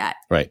create yet.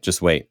 Right.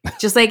 Just wait.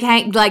 Just like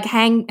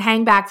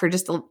hang back for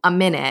just a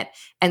minute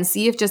and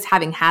see if just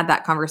having had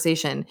that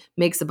conversation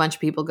makes a bunch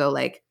of people go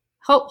like,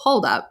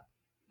 hold up.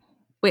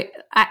 Wait,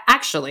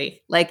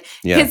 actually, like,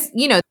 because,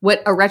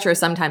 what a retro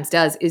sometimes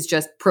does is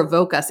just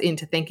provoke us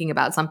into thinking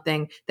about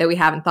something that we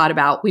haven't thought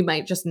about. We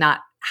might just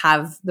not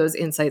have those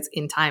insights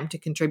in time to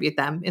contribute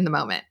them in the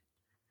moment.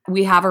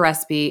 We have a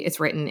recipe. It's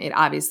written. It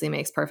obviously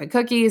makes perfect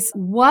cookies.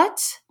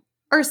 What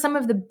are some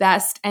of the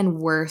best and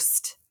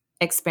worst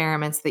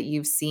experiments that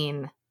you've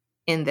seen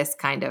in this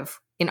kind of,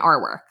 in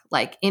our work,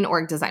 like in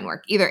org design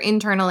work, either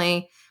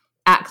internally,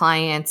 at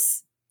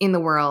clients, in the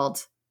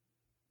world?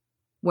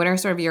 What are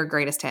sort of your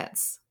greatest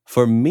hits?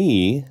 For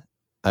me,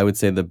 I would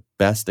say the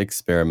best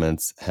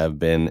experiments have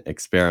been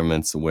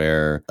experiments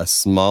where a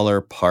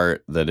smaller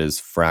part that is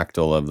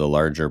fractal of the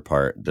larger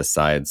part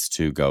decides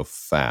to go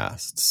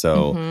fast.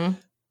 So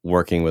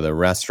working with a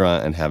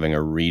restaurant and having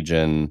a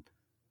region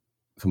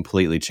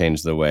completely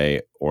change the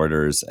way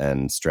orders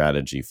and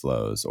strategy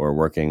flows, or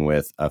working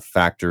with a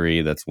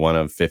factory that's one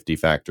of 50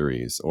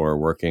 factories, or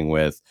working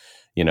with,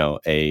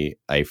 a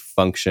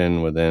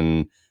function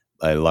within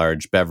a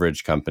large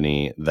beverage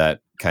company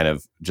that kind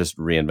of just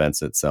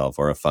reinvents itself,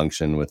 or a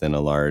function within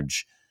a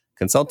large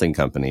consulting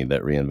company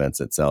that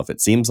reinvents itself.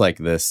 It seems like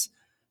this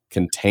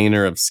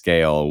container of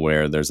scale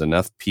where there's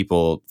enough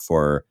people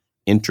for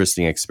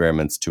interesting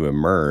experiments to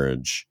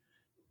emerge,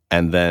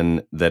 and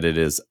then that it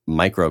is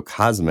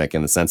microcosmic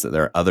in the sense that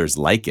there are others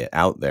like it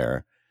out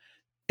there,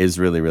 is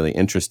really, really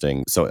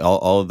interesting. So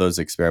all of those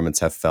experiments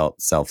have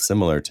felt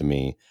self-similar to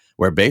me,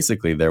 where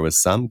basically there was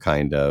some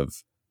kind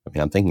of,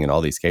 I'm thinking in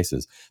all these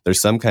cases,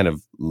 there's some kind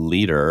of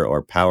leader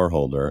or power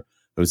holder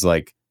who's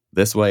like,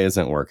 this way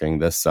isn't working.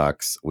 This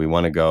sucks. We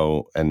want to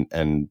go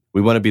and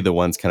we want to be the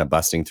ones kind of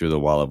busting through the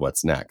wall of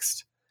what's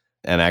next,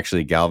 and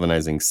actually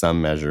galvanizing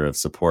some measure of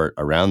support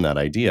around that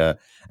idea.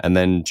 And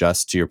then,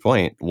 just to your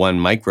point, one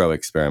micro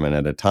experiment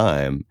at a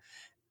time.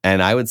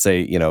 And I would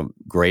say,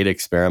 great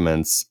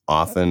experiments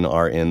often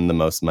are in the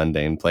most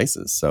mundane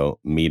places. So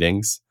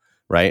meetings,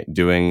 right?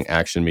 Doing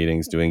action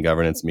meetings, doing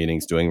governance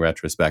meetings, doing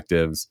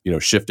retrospectives,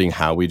 shifting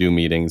how we do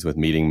meetings with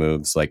meeting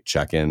moves like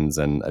check-ins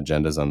and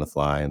agendas on the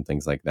fly and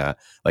things like that.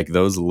 Like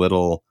those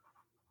little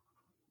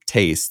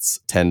tastes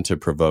tend to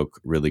provoke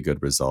really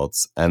good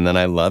results. And then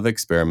I love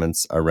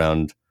experiments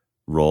around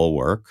role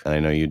work. And I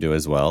know you do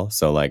as well.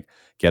 So like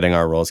getting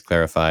our roles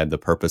clarified, the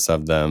purpose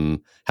of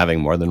them, having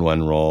more than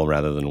one role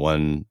rather than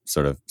one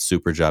sort of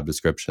super job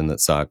description that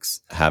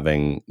sucks,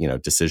 having,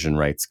 decision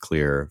rights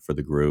clear for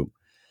the group.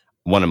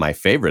 One of my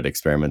favorite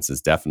experiments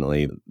is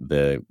definitely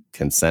the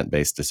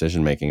consent-based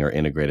decision-making or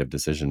integrative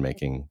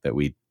decision-making that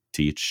we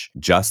teach.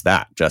 Just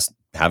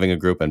having a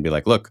group and be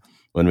like, look,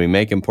 when we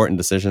make important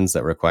decisions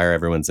that require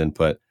everyone's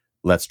input,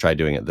 let's try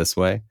doing it this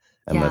way.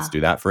 And let's do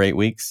that for 8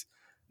 weeks.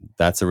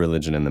 That's a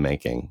religion in the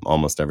making.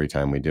 Almost every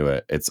time we do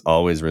it, it's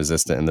always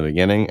resistant in the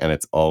beginning and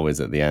it's always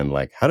at the end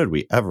like, how did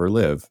we ever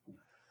live?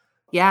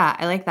 Yeah,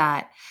 I like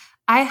that.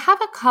 I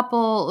have a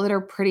couple that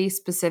are pretty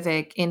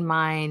specific in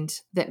mind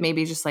that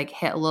maybe just like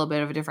hit a little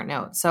bit of a different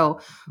note. So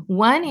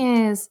one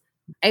is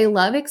I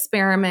love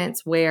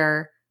experiments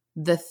where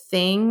the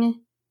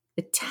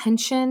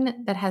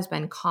tension that has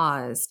been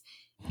caused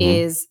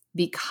is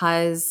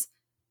because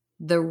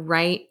the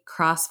right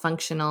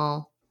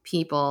cross-functional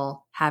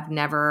people have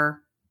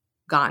never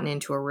gotten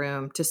into a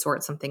room to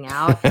sort something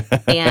out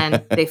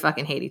and they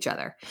fucking hate each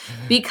other.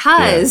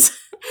 Because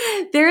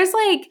there's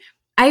like,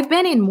 I've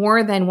been in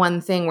more than one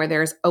thing where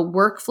there's a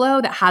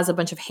workflow that has a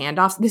bunch of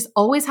handoffs. This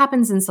always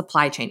happens in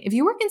supply chain. If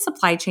you work in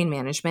supply chain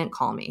management,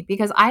 call me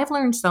because I've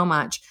learned so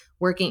much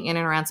working in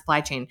and around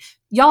supply chain.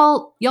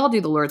 Y'all do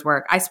the Lord's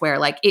work. I swear.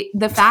 Like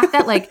the fact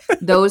that like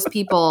those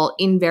people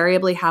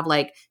invariably have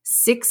like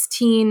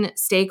 16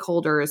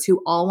 stakeholders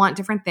who all want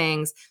different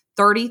things,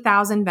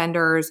 30,000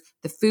 vendors,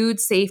 the food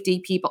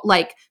safety people,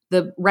 like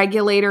the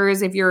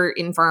regulators if you're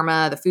in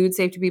pharma, the food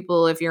safety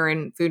people if you're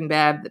in food and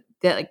bev,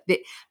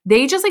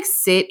 they just like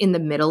sit in the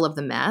middle of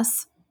the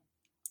mess.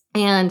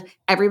 And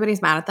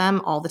everybody's mad at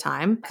them all the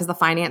time because the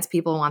finance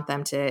people want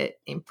them to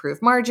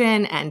improve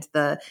margin and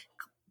the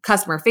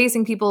customer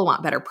facing people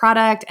want better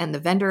product and the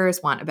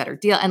vendors want a better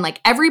deal. And like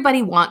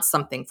everybody wants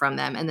something from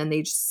them and then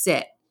they just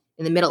sit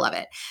in the middle of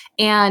it.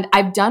 And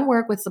I've done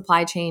work with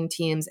supply chain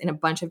teams in a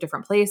bunch of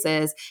different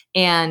places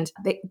and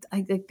they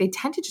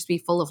tend to just be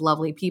full of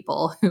lovely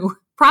people who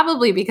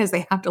probably because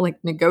they have to like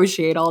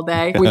negotiate all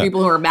day with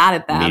people who are mad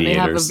at them.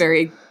 Mediators.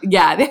 They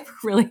have a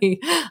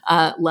really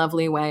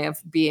lovely way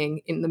of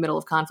being in the middle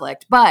of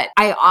conflict. But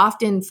I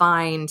often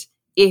find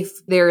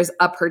if there's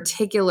a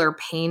particular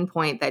pain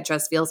point that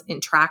just feels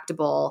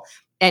intractable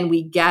and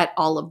we get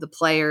all of the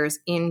players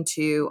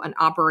into an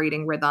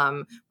operating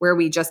rhythm where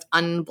we just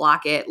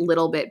unblock it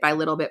little bit by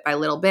little bit by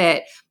little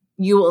bit,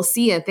 you will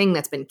see a thing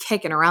that's been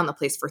kicking around the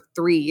place for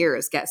 3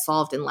 years get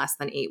solved in less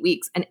than 8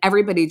 weeks. And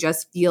everybody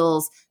just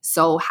feels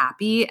so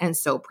happy and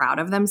so proud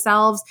of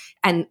themselves.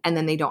 And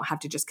then they don't have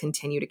to just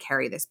continue to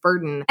carry this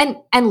burden.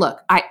 And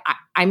look,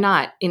 I'm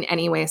not in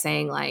any way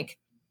saying like,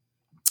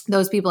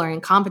 those people are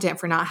incompetent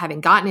for not having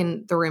gotten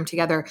in the room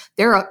together.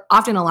 There are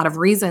often a lot of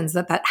reasons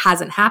that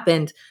hasn't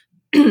happened.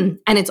 And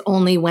it's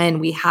only when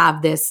we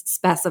have this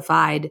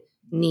specified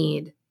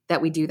need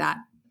that we do that.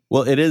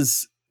 Well,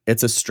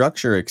 it's a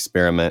structure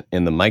experiment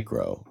in the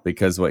micro,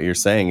 because what you're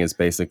saying is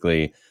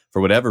basically,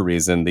 for whatever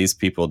reason, these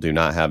people do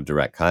not have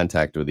direct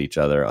contact with each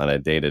other on a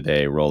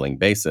day-to-day rolling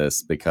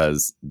basis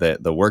because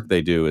the work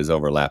they do is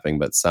overlapping,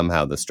 but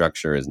somehow the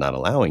structure is not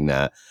allowing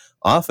that.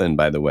 Often,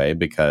 by the way,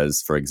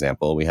 because, for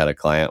example, we had a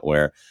client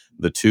where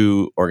the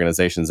two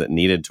organizations that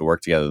needed to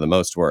work together the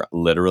most were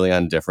literally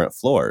on different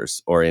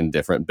floors or in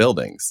different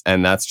buildings.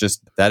 And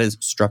that is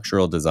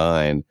structural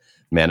design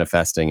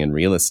manifesting in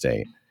real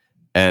estate.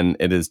 And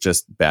it is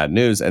just bad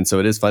news. And so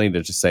it is funny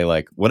to just say,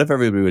 like, what if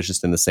everybody was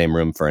just in the same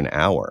room for an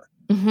hour?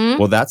 Mm-hmm.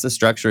 Well, that's a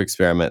structure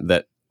experiment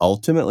that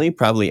ultimately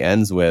probably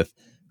ends with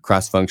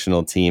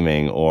cross-functional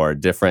teaming or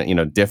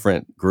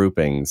different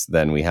groupings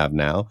than we have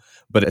now.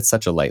 But it's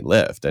such a light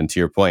lift. And to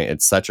your point,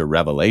 it's such a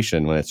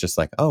revelation when it's just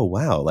like, oh,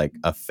 wow, like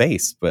a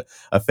face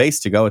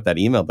to go with that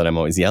email that I'm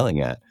always yelling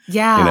at.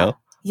 Yeah.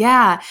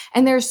 Yeah.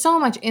 And there's so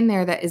much in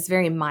there that is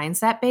very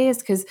mindset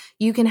based because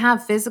you can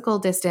have physical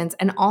distance.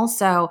 And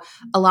also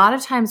a lot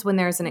of times when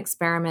there's an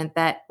experiment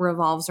that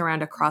revolves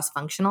around a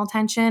cross-functional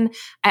tension,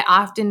 I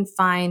often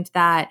find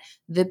that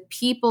the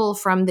people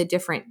from the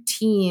different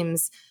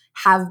teams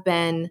have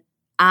been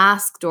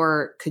asked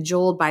or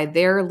cajoled by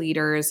their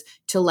leaders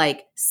to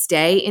like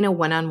stay in a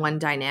one-on-one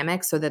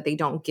dynamic so that they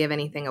don't give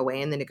anything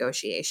away in the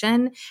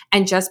negotiation.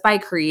 And just by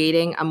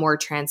creating a more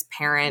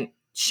transparent,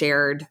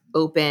 shared,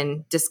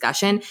 open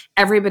discussion,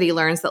 everybody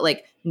learns that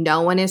like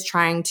no one is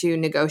trying to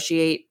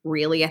negotiate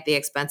really at the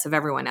expense of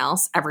everyone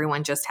else.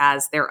 Everyone just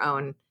has their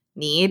own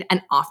need.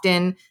 And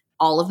often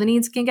all of the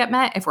needs can get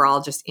met if we're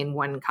all just in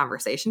one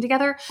conversation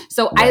together.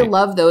 So right. I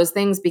love those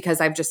things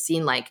because I've just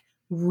seen like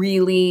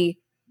really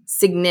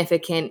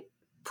significant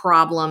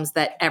problems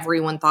that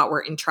everyone thought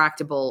were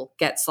intractable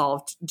get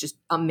solved just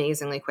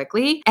amazingly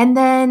quickly. And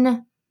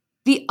then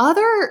the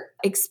other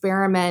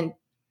experiment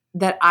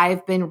that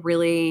I've been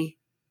really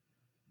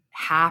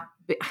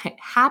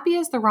happy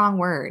is the wrong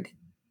word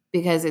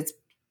because it's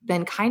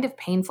been kind of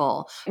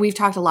painful. We've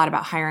talked a lot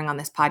about hiring on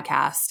this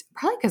podcast,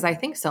 probably because I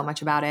think so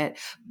much about it.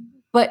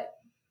 But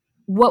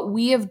what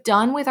we have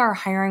done with our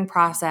hiring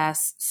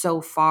process so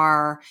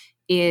far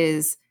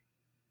is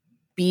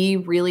be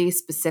really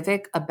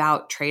specific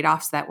about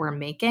trade-offs that we're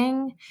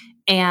making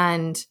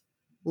and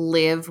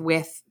live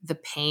with the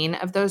pain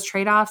of those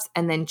trade-offs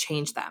and then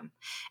change them.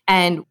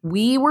 And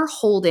we were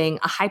holding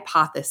a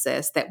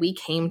hypothesis that we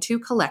came to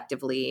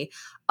collectively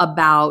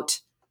about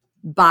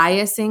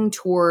biasing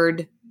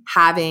toward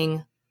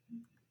having,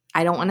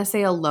 I don't want to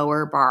say a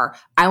lower bar,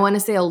 I want to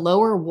say a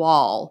lower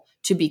wall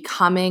to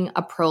becoming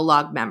a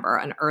Prologue member,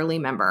 an early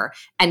member,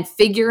 and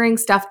figuring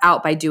stuff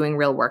out by doing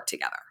real work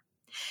together.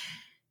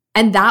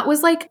 And that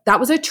was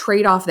a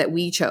trade-off that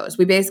we chose.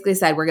 We basically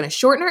said, we're going to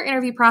shorten our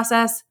interview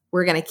process.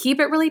 We're going to keep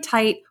it really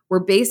tight.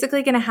 We're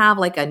basically going to have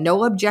like a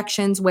no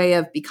objections way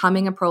of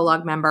becoming a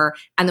Prologue member.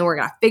 And then we're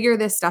going to figure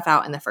this stuff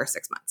out in the first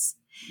 6 months.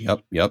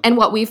 Yep. And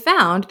what we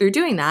found through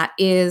doing that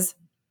is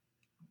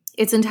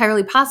it's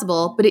entirely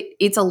possible, but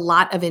it's a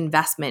lot of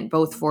investment,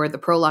 both for the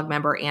Prologue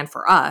member and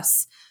for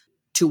us,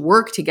 to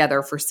work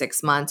together for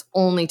 6 months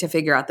only to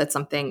figure out that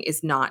something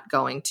is not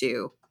going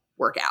to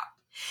work out.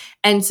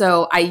 And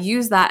so I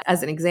use that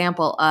as an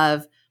example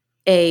of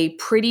a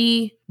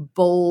pretty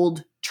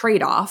bold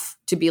trade-off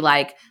to be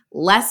like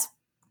less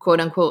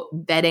quote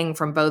unquote vetting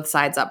from both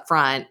sides up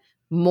front,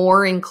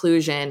 more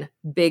inclusion,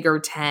 bigger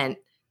tent,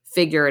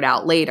 figure it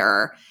out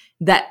later,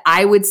 that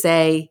I would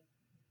say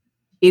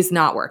is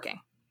not working.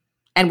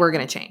 And we're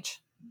going to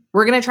change.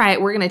 We're going to try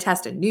it. We're going to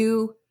test a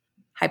new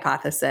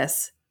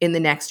hypothesis in the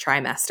next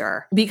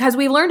trimester because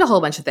we've learned a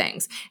whole bunch of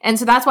things. And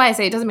so that's why I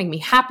say it doesn't make me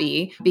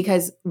happy,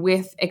 because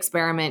with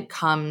experiment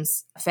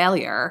comes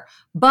failure,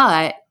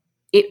 but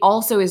it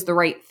also is the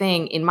right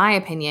thing, in my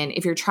opinion,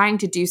 if you're trying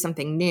to do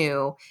something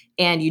new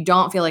and you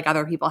don't feel like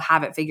other people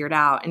have it figured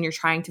out and you're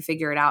trying to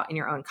figure it out in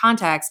your own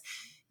context,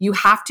 you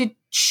have to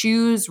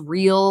choose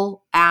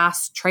real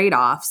ass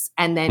trade-offs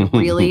and then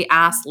really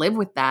ass live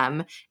with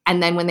them.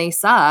 And then when they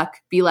suck,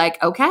 be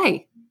like,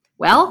 okay,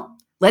 well,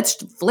 let's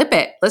flip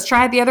it. Let's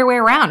try it the other way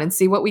around and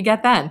see what we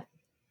get then.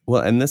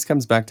 Well, and this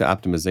comes back to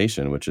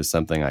optimization, which is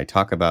something I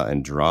talk about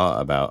and draw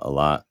about a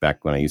lot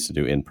back when I used to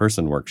do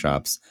in-person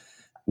workshops.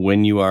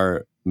 When you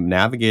are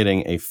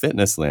navigating a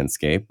fitness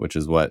landscape, which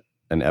is what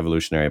an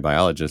evolutionary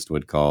biologist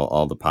would call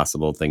all the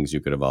possible things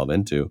you could evolve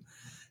into,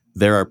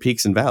 there are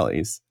peaks and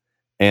valleys.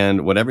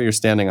 And whatever you're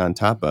standing on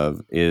top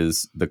of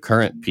is the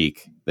current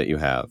peak that you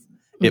have.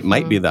 It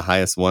might be the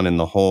highest one in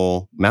the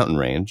whole mountain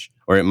range,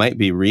 or it might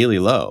be really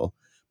low.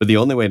 But the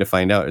only way to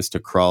find out is to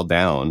crawl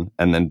down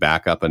and then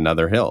back up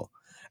another hill.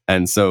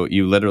 And so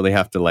you literally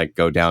have to like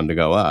go down to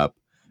go up.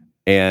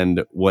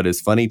 And what is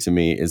funny to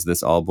me is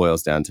this all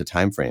boils down to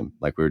time frame.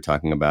 Like we were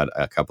talking about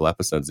a couple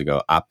episodes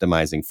ago,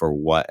 optimizing for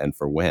what and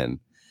for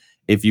when.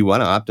 If you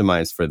want to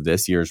optimize for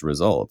this year's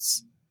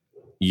results,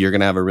 you're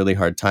going to have a really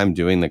hard time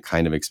doing the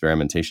kind of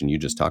experimentation you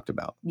just talked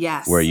about.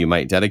 Yes. Where you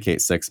might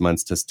dedicate 6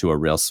 months to a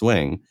real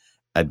swing,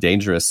 a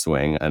dangerous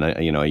swing, and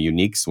a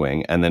unique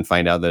swing, and then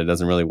find out that it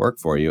doesn't really work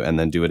for you, and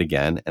then do it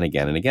again and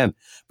again and again.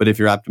 But if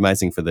you're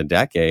optimizing for the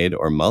decade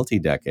or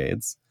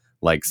multi-decades,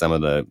 like some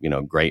of the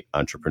great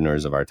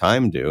entrepreneurs of our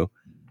time do,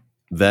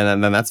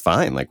 then that's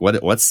fine. Like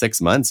what's 6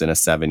 months in a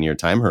 7-year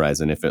time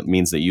horizon if it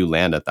means that you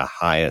land at the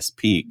highest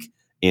peak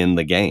in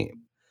the game?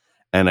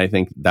 And I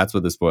think that's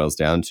what this boils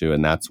down to,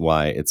 and that's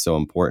why it's so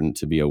important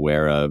to be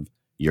aware of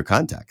your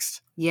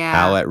context. Yeah.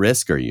 How at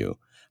risk are you?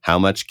 How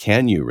much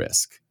can you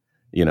risk?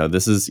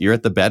 You're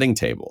at the betting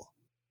table.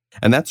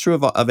 And that's true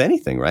of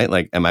anything, right?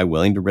 Like, am I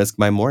willing to risk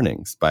my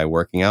mornings by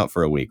working out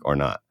for a week or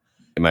not?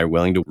 Am I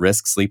willing to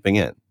risk sleeping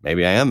in?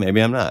 Maybe I am,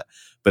 maybe I'm not.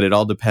 But it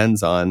all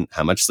depends on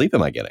how much sleep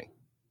am I getting?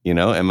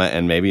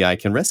 And maybe I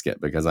can risk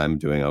it because I'm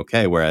doing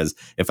okay. Whereas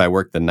if I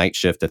work the night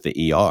shift at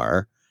the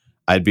ER,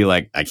 I'd be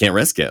like, I can't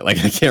risk it. Like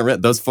I can't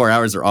risk those 4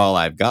 hours are all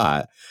I've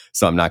got.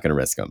 So I'm not going to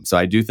risk them. So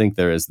I do think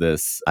there is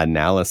this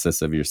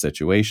analysis of your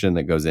situation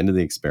that goes into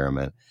the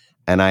experiment.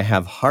 And I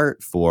have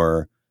heart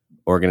for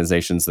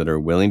organizations that are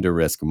willing to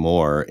risk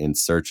more in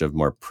search of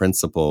more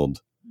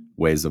principled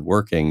ways of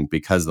working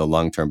because the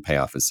long-term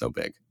payoff is so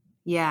big.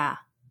 Yeah.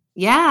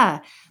 Yeah.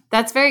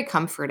 That's very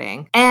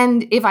comforting.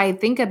 And if I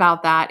think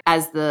about that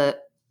as the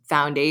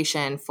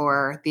foundation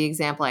for the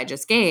example I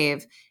just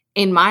gave,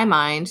 in my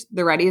mind,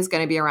 the Ready is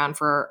going to be around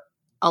for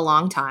a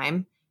long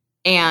time.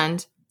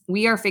 And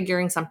we are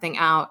figuring something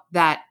out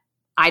that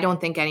I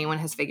don't think anyone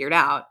has figured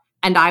out.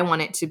 And I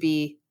want it to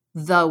be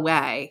the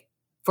way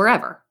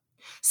forever.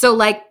 So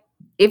like,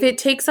 if it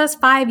takes us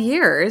 5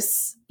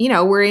 years,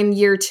 we're in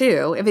year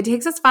 2. If it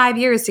takes us 5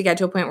 years to get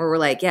to a point where we're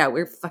like, yeah,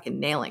 we're fucking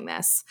nailing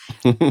this.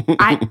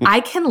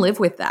 I can live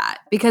with that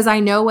because I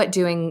know what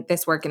doing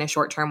this work in a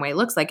short-term way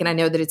looks like. And I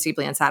know that it's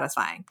deeply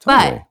unsatisfying.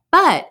 Totally.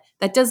 But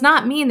that does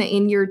not mean that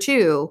in year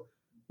 2,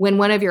 when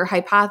one of your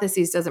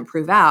hypotheses doesn't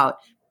prove out,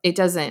 it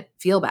doesn't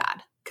feel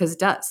bad. Because it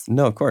does.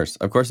 No, of course.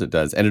 Of course it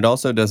does. And it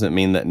also doesn't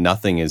mean that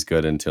nothing is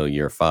good until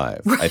year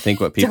 5. I think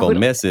what people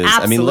miss is,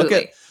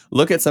 Absolutely.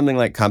 Look at something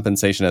like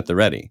Compensation at the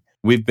Ready.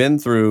 we've been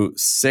through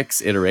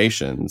 6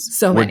 iterations.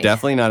 So many. We're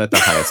definitely not at the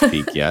highest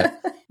peak yet.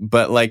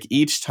 But like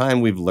each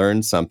time we've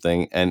learned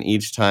something, and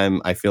each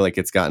time I feel like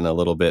it's gotten a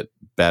little bit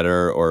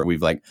better, or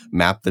we've like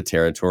mapped the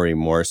territory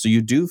more. So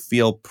you do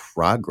feel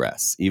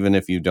progress, even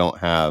if you don't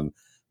have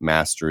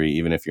mastery,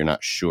 even if you're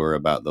not sure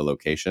about the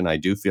location. I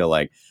do feel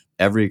like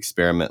every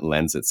experiment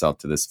lends itself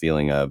to this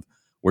feeling of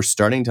we're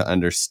starting to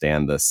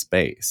understand the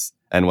space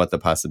and what the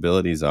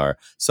possibilities are.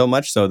 So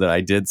much so that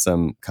I did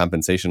some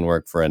compensation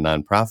work for a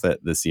nonprofit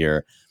this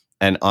year,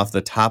 and off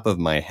the top of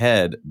my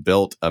head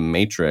built a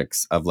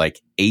matrix of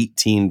like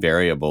 18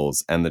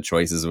 variables and the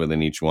choices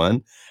within each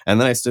one. And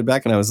then I stood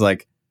back and I was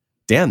like,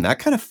 damn, that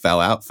kind of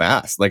fell out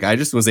fast. Like I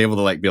just was able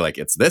to like be like,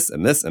 it's this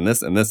and this and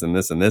this and this and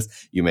this and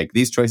this. You make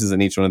these choices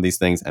in each one of these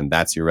things, and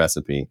that's your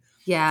recipe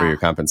for your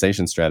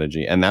compensation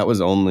strategy. And that was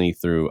only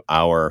through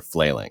our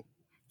flailing.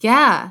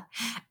 Yeah.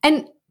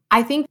 And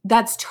I think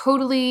that's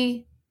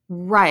totally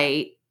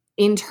right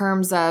in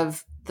terms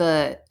of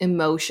the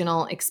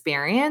emotional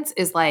experience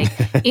is like,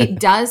 it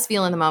does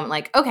feel in the moment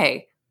like,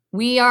 okay,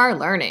 we are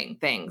learning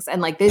things.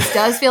 And like, this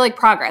does feel like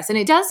progress. And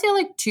it does feel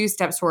like 2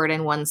 steps forward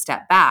and 1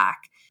 step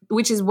back,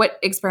 which is what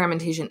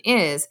experimentation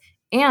is.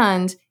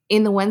 And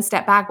in the 1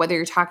 step back, whether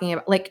you're talking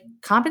about like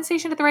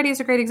compensation at the ready is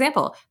a great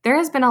example. There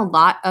has been a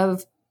lot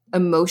of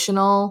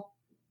emotional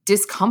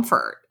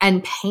discomfort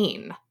and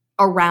pain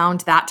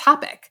around that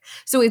topic.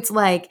 So it's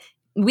like,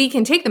 we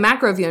can take the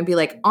macro view and be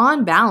like,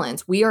 on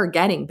balance, we are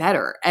getting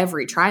better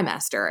every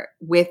trimester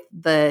with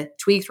the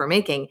tweaks we're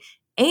making.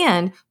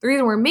 And the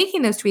reason we're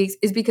making those tweaks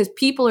is because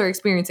people are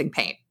experiencing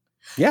pain.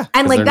 Yeah.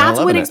 And like, that's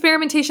what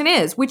experimentation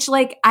is, which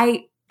like,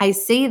 I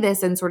say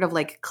this and sort of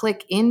like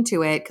click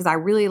into it because I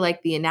really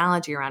like the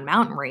analogy around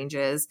mountain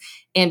ranges.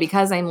 And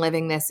because I'm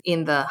living this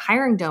in the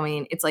hiring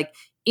domain, it's like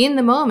in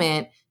the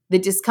moment, the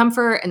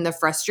discomfort and the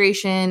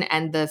frustration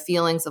and the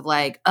feelings of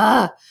like,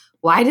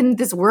 why didn't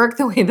this work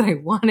the way that I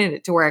wanted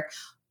it to work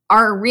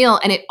are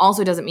real. And it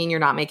also doesn't mean you're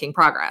not making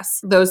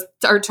progress. Those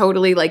are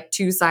totally like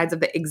 2 sides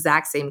of the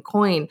exact same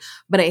coin.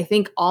 But I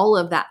think all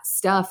of that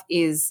stuff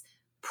is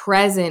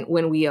present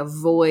when we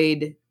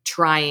avoid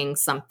trying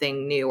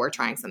something new or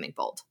trying something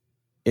bold.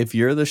 If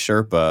you're the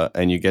Sherpa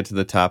and you get to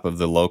the top of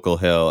the local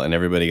hill and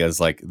everybody goes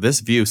like,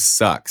 this view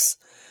sucks.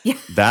 Yeah.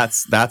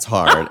 That's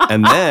hard.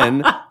 And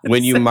then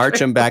when you march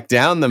them back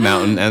down the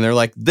mountain and they're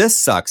like, this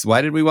sucks. Why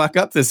did we walk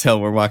up this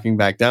hill? We're walking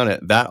back down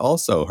it. That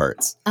also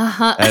hurts.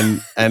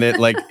 And it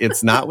like,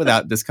 it's not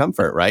without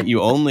discomfort, right? You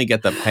only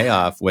get the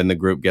payoff when the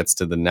group gets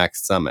to the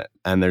next summit.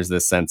 And there's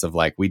this sense of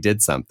like, we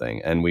did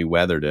something and we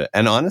weathered it.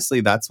 And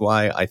honestly, that's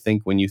why I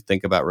think when you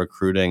think about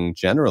recruiting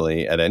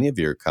generally at any of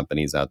your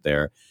companies out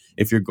there,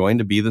 if you're going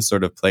to be the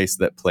sort of place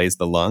that plays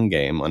the long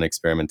game on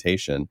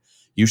experimentation,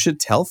 you should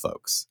tell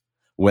folks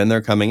when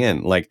they're coming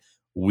in, like,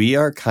 we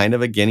are kind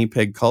of a guinea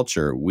pig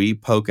culture. We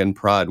poke and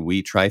prod.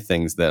 We try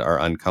things that are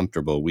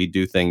uncomfortable. We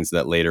do things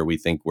that later we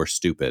think we're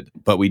stupid,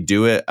 but we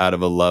do it out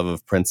of a love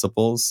of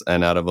principles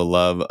and out of a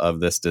love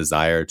of this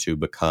desire to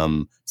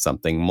become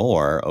something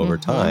more over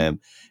time.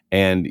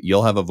 And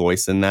you'll have a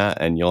voice in that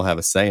and you'll have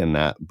a say in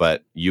that,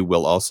 but you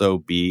will also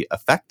be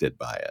affected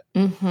by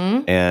it.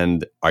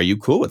 And are you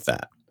cool with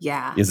that?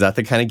 Yeah. Is that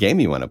the kind of game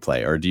you want to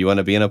play? Or do you want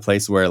to be in a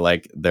place where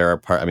like there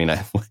are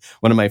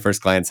one of my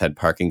first clients had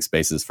parking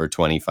spaces for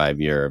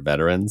 25-year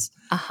veterans.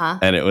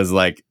 And it was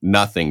like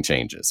nothing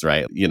changes,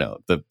 right? You know,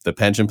 the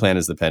pension plan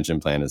is the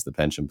pension plan is the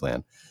pension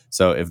plan.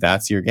 So if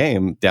that's your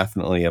game,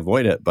 definitely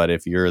avoid it. But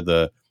if you're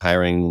the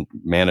hiring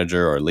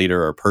manager or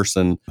leader or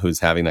person who's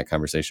having that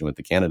conversation with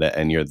the candidate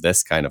and you're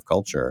this kind of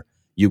culture,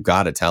 you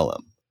got to tell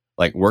them,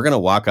 like, we're going to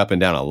walk up and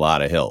down a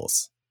lot of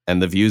hills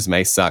and the views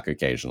may suck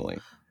occasionally.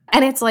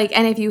 And it's like,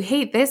 and if you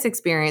hate this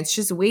experience,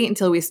 just wait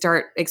until we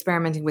start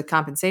experimenting with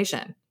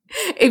compensation.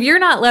 If you're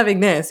not loving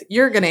this,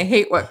 you're going to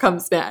hate what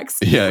comes next.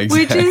 Yeah,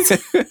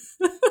 exactly.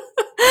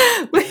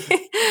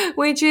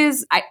 Which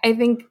is, I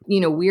think,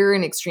 you know, we're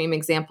an extreme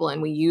example and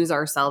we use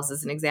ourselves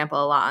as an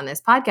example a lot on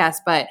this podcast.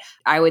 But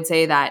I would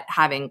say that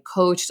having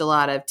coached a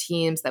lot of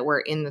teams that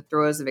were in the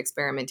throes of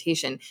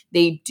experimentation,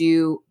 they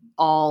do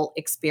all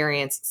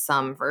experience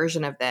some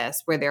version of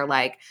this where they're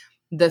like,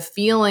 the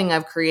feeling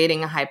of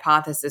creating a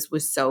hypothesis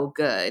was so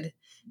good.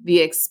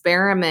 The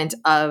experiment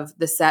of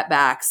the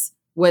setbacks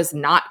was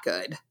not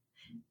good.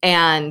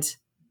 And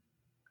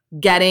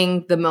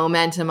getting the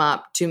momentum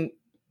up to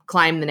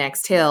climb the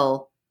next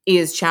hill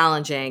is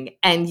challenging.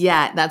 And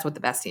yet that's what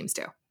the best teams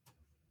do.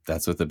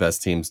 That's what the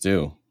best teams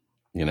do.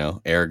 You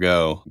know,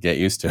 ergo, get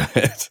used to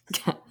it.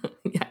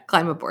 Yeah,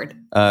 climb aboard.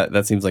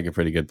 That seems like a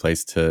pretty good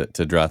place to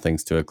draw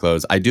things to a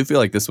close. I do feel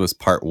like this was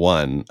part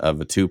 1 of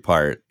a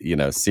 2-part,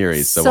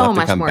 series. So we'll have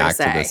to come back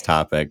to this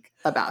topic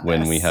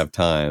when we have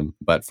time.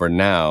 But for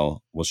now,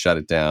 we'll shut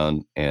it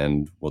down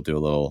and we'll do a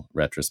little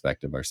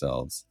retrospective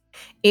ourselves.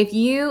 If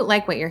you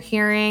like what you're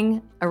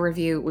hearing, a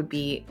review would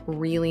be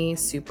really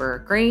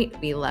super great.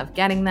 We love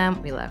getting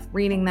them. We love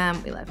reading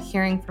them. We love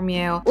hearing from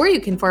you. Or you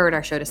can forward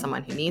our show to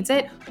someone who needs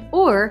it.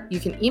 Or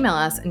you can email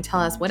us and tell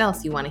us what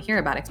else you want to hear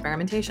about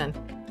experimentation.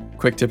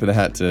 Quick tip of the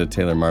hat to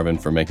Taylor Marvin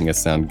for making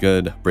us sound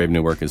good. Brave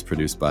New Work is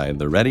produced by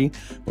The Ready,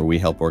 where we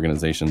help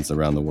organizations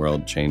around the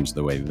world change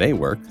the way they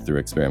work through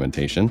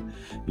experimentation.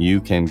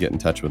 You can get in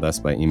touch with us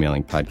by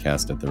emailing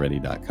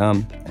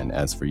podcast@theready.com. And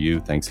as for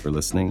you, thanks for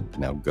listening.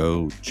 Now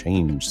go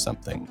change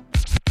something.